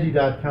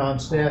 Mandy.com,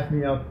 Staff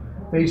Me Up,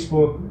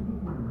 Facebook.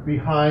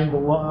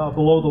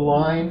 Below the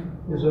Line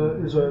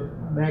is a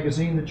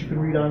magazine that you can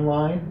read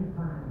online.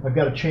 I've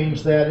got to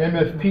change that.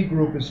 MFP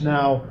Group is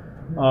now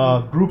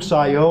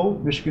Groups.io,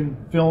 Michigan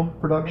Film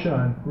Production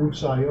on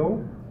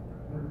Groups.io.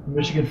 The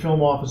Michigan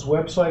Film Office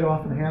website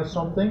often has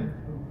something.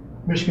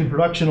 Michigan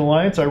Production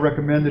Alliance, I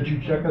recommend that you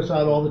check us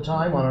out all the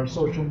time on our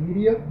social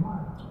media.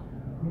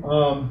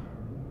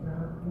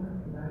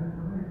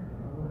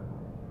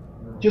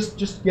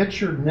 Just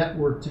get your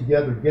network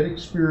together, get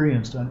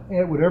experienced on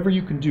whatever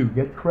you can do,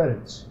 get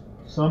credits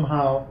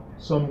somehow,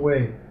 some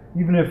way.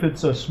 Even if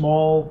it's a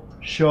small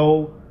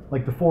show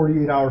like the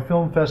 48-hour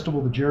film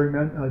festival that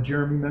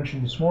Jeremy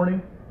mentioned this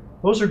morning,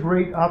 those are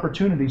great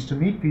opportunities to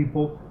meet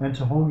people and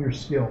to hone your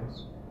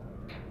skills.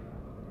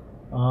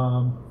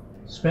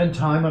 Spend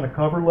time on a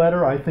cover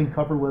letter. I think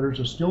cover letters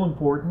are still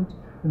important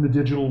in the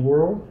digital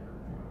world.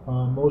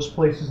 Most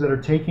places that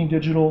are taking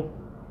digital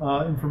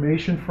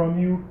information from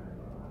you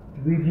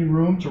leave you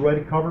room to write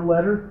a cover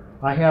letter.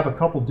 I have a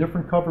couple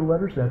different cover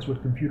letters. That's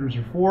what computers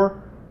are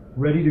for.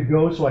 Ready to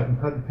go so I can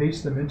cut and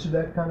paste them into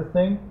that kind of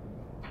thing.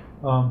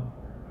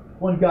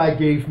 One guy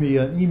gave me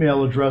an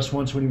email address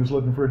once when he was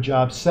looking for a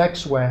job,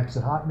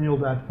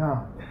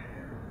 sexwax@hotmail.com.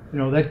 You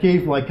know, that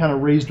kind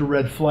of raised a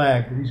red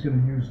flag that he's going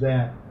to use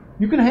that.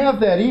 You can have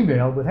that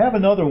email, but have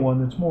another one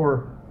that's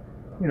more,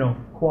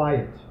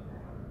 quiet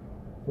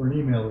for an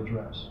email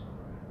address.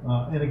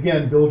 And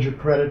again, build your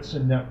credits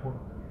and network.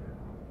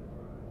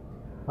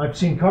 I've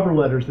seen cover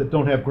letters that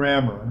don't have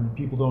grammar. I mean,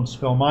 people don't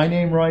spell my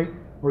name right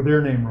or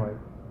their name right.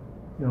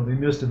 They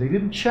missed it. They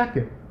didn't check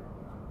it.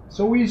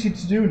 So easy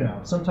to do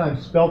now.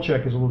 Sometimes spell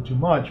check is a little too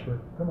much, but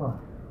come on.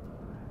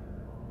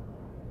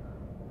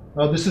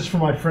 This is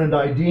from my friend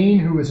Ideen,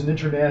 who is an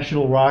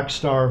international rock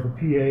star of a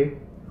PA.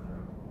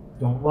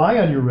 Don't lie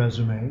on your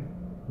resume.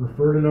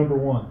 Refer to number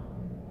one.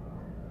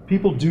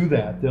 People do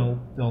that.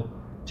 They'll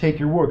take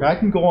your work. I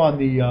can go on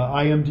the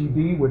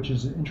IMDb, which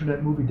is an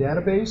Internet Movie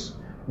Database,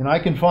 and I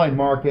can find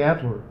Mark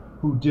Adler,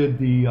 who did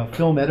the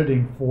film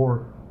editing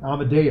for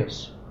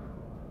Amadeus.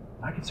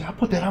 I can say, I'll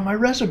put that on my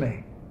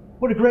resume.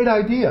 What a great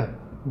idea.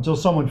 Until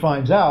someone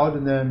finds out,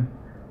 and then,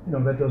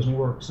 that doesn't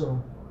work.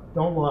 So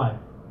don't lie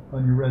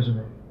on your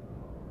resume.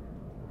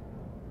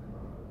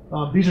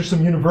 These are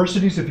some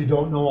universities, if you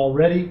don't know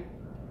already.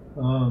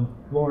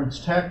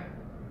 Lawrence Tech,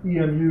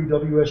 EMU,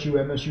 WSU,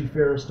 MSU,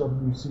 Ferris,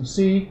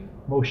 WCC,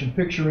 Motion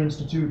Picture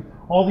Institute.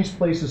 All these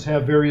places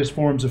have various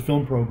forms of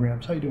film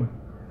programs. How you doing?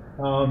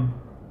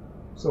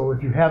 So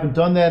if you haven't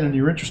done that and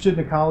you're interested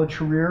in a college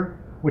career,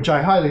 which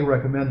I highly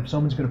recommend if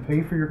someone's going to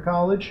pay for your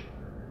college,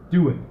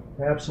 do it.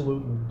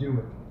 Absolutely, do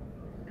it.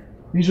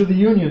 These are the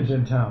unions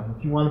in town.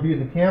 If you want to be in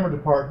the camera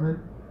department,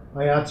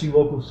 IATSE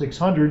Local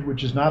 600,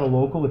 which is not a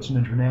local, it's an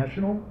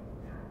international.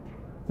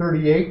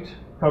 38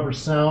 covers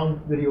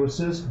sound, video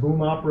assist,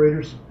 boom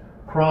operators,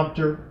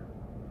 prompter,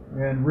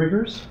 and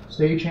riggers,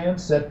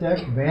 stagehands, set deck,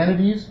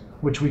 vanities,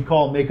 which we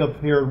call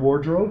makeup, hair, and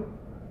wardrobe,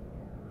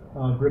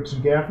 grips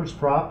and gaffers,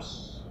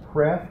 props,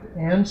 craft,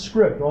 and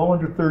script, all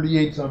under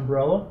 38's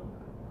umbrella.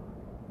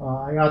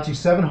 IATSE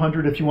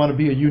 700 if you want to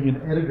be a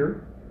union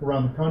editor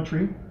around the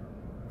country.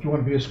 If you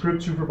want to be a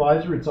script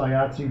supervisor, it's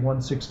IATSE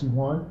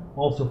 161,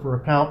 also for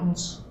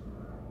accountants.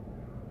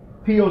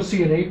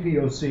 POC and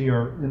APOC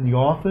are in the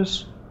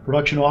office,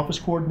 production office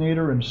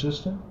coordinator and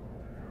assistant.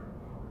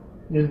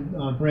 In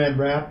Grand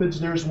Rapids,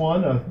 there's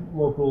one,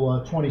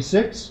 local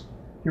 26.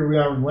 Here we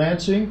are in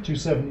Lansing,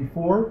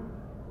 274.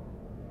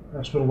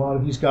 That's what a lot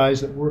of these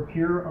guys that work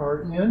here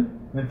are in.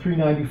 And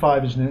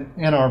 395 is in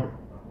Ann Arbor.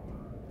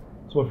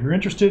 So if you're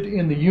interested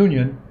in the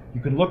union,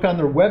 you can look on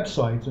their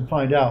websites and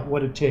find out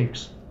what it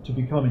takes to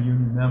become a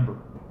union member.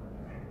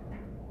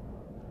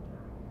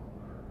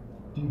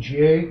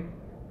 DGA,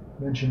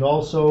 mentioned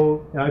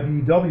also.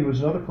 IBEW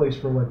is another place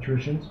for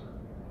electricians.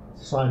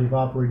 Society of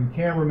Operating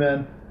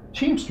Cameramen.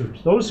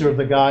 Teamsters, those are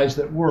the guys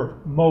that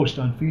work most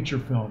on feature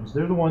films.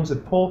 They're the ones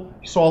that pull,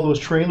 you saw those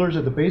trailers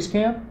at the base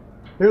camp?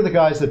 They're the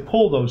guys that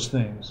pull those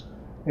things.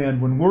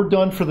 And when we're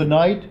done for the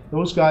night,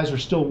 those guys are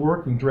still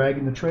working,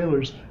 dragging the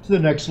trailers to the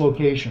next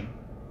location.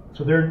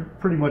 So they're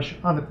pretty much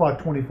on the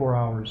clock 24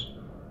 hours,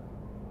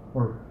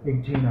 or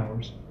 18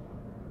 hours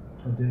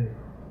a day.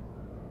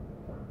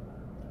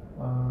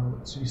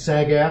 Let's see,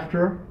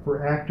 SAG-AFTRA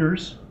for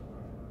actors.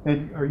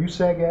 And are you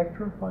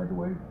SAG-AFTRA, by the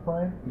way,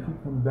 Brian? I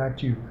keep coming back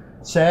to you.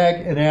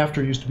 SAG and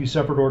AFTRA used to be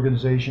separate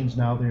organizations,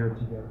 now they are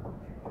together.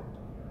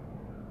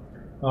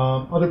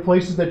 Other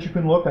places that you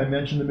can look, I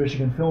mentioned the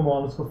Michigan Film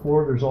Office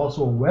before. There's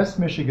also a West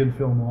Michigan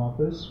Film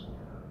Office.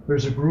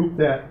 There's a group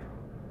that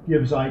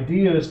gives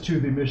ideas to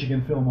the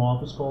Michigan Film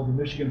Office called the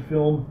Michigan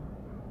Film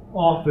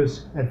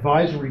Office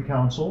Advisory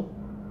Council.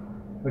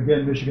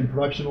 Again, Michigan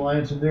Production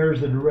Alliance, and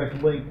there's the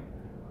direct link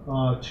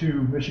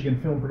to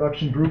Michigan Film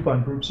Production Group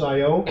on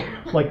Groups.io.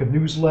 It's like a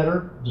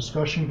newsletter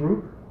discussion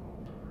group.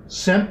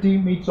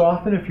 SEMPTE meets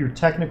often if you're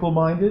technical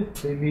minded.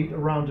 They meet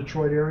around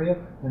Detroit area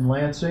and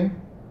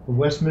Lansing. The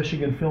West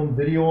Michigan Film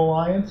Video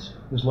Alliance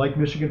is like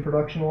Michigan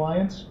Production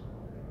Alliance.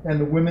 And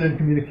the Women in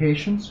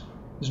Communications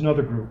is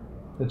another group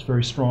that's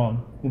very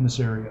strong in this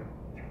area.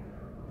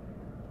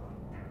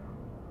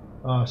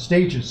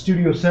 Stages.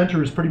 Studio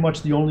Center is pretty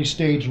much the only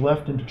stage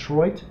left in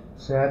Detroit,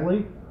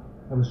 sadly.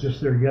 I was just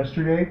there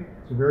yesterday.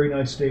 It's a very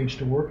nice stage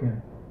to work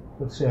in.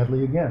 But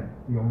sadly, again,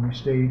 the only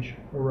stage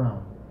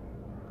around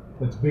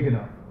that's big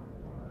enough.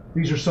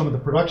 These are some of the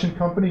production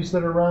companies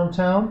that are around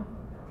town.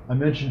 I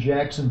mentioned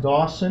Jackson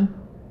Dawson,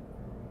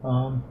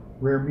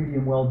 Rare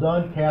Medium Well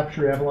Done,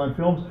 Capture, Avalon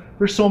Films.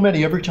 There's so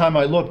many. Every time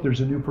I look, there's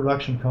a new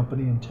production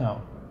company in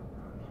town.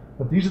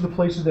 But these are the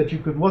places that you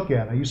could look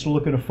at. I used to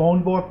look in a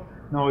phone book.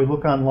 Now I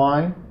look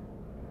online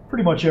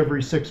pretty much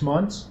every 6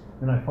 months,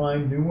 and I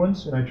find new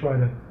ones, and I try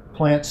to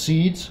plant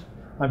seeds.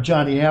 I'm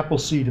Johnny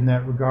Appleseed in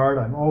that regard.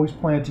 I'm always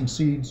planting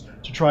seeds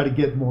to try to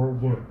get more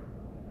work.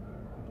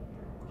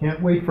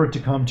 Can't wait for it to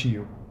come to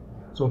you.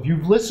 So if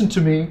you've listened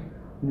to me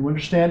and you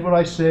understand what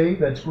I say,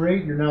 that's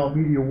great. You're now a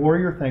media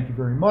warrior. Thank you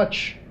very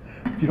much.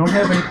 If you don't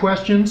have any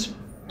questions,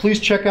 please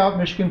check out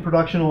Michigan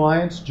Production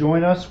Alliance.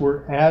 Join us.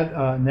 We're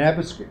an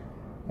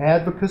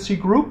advocacy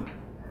group.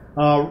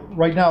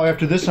 Right now,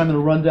 after this, I'm going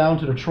to run down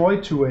to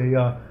Detroit to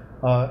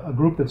a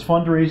group that's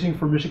fundraising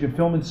for Michigan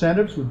Film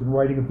Incentives. We've been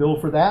writing a bill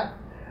for that.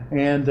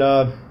 And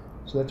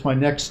so that's my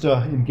next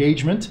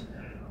engagement.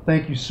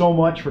 Thank you so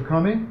much for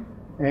coming.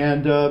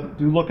 And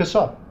do look us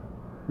up.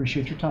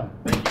 Appreciate your time.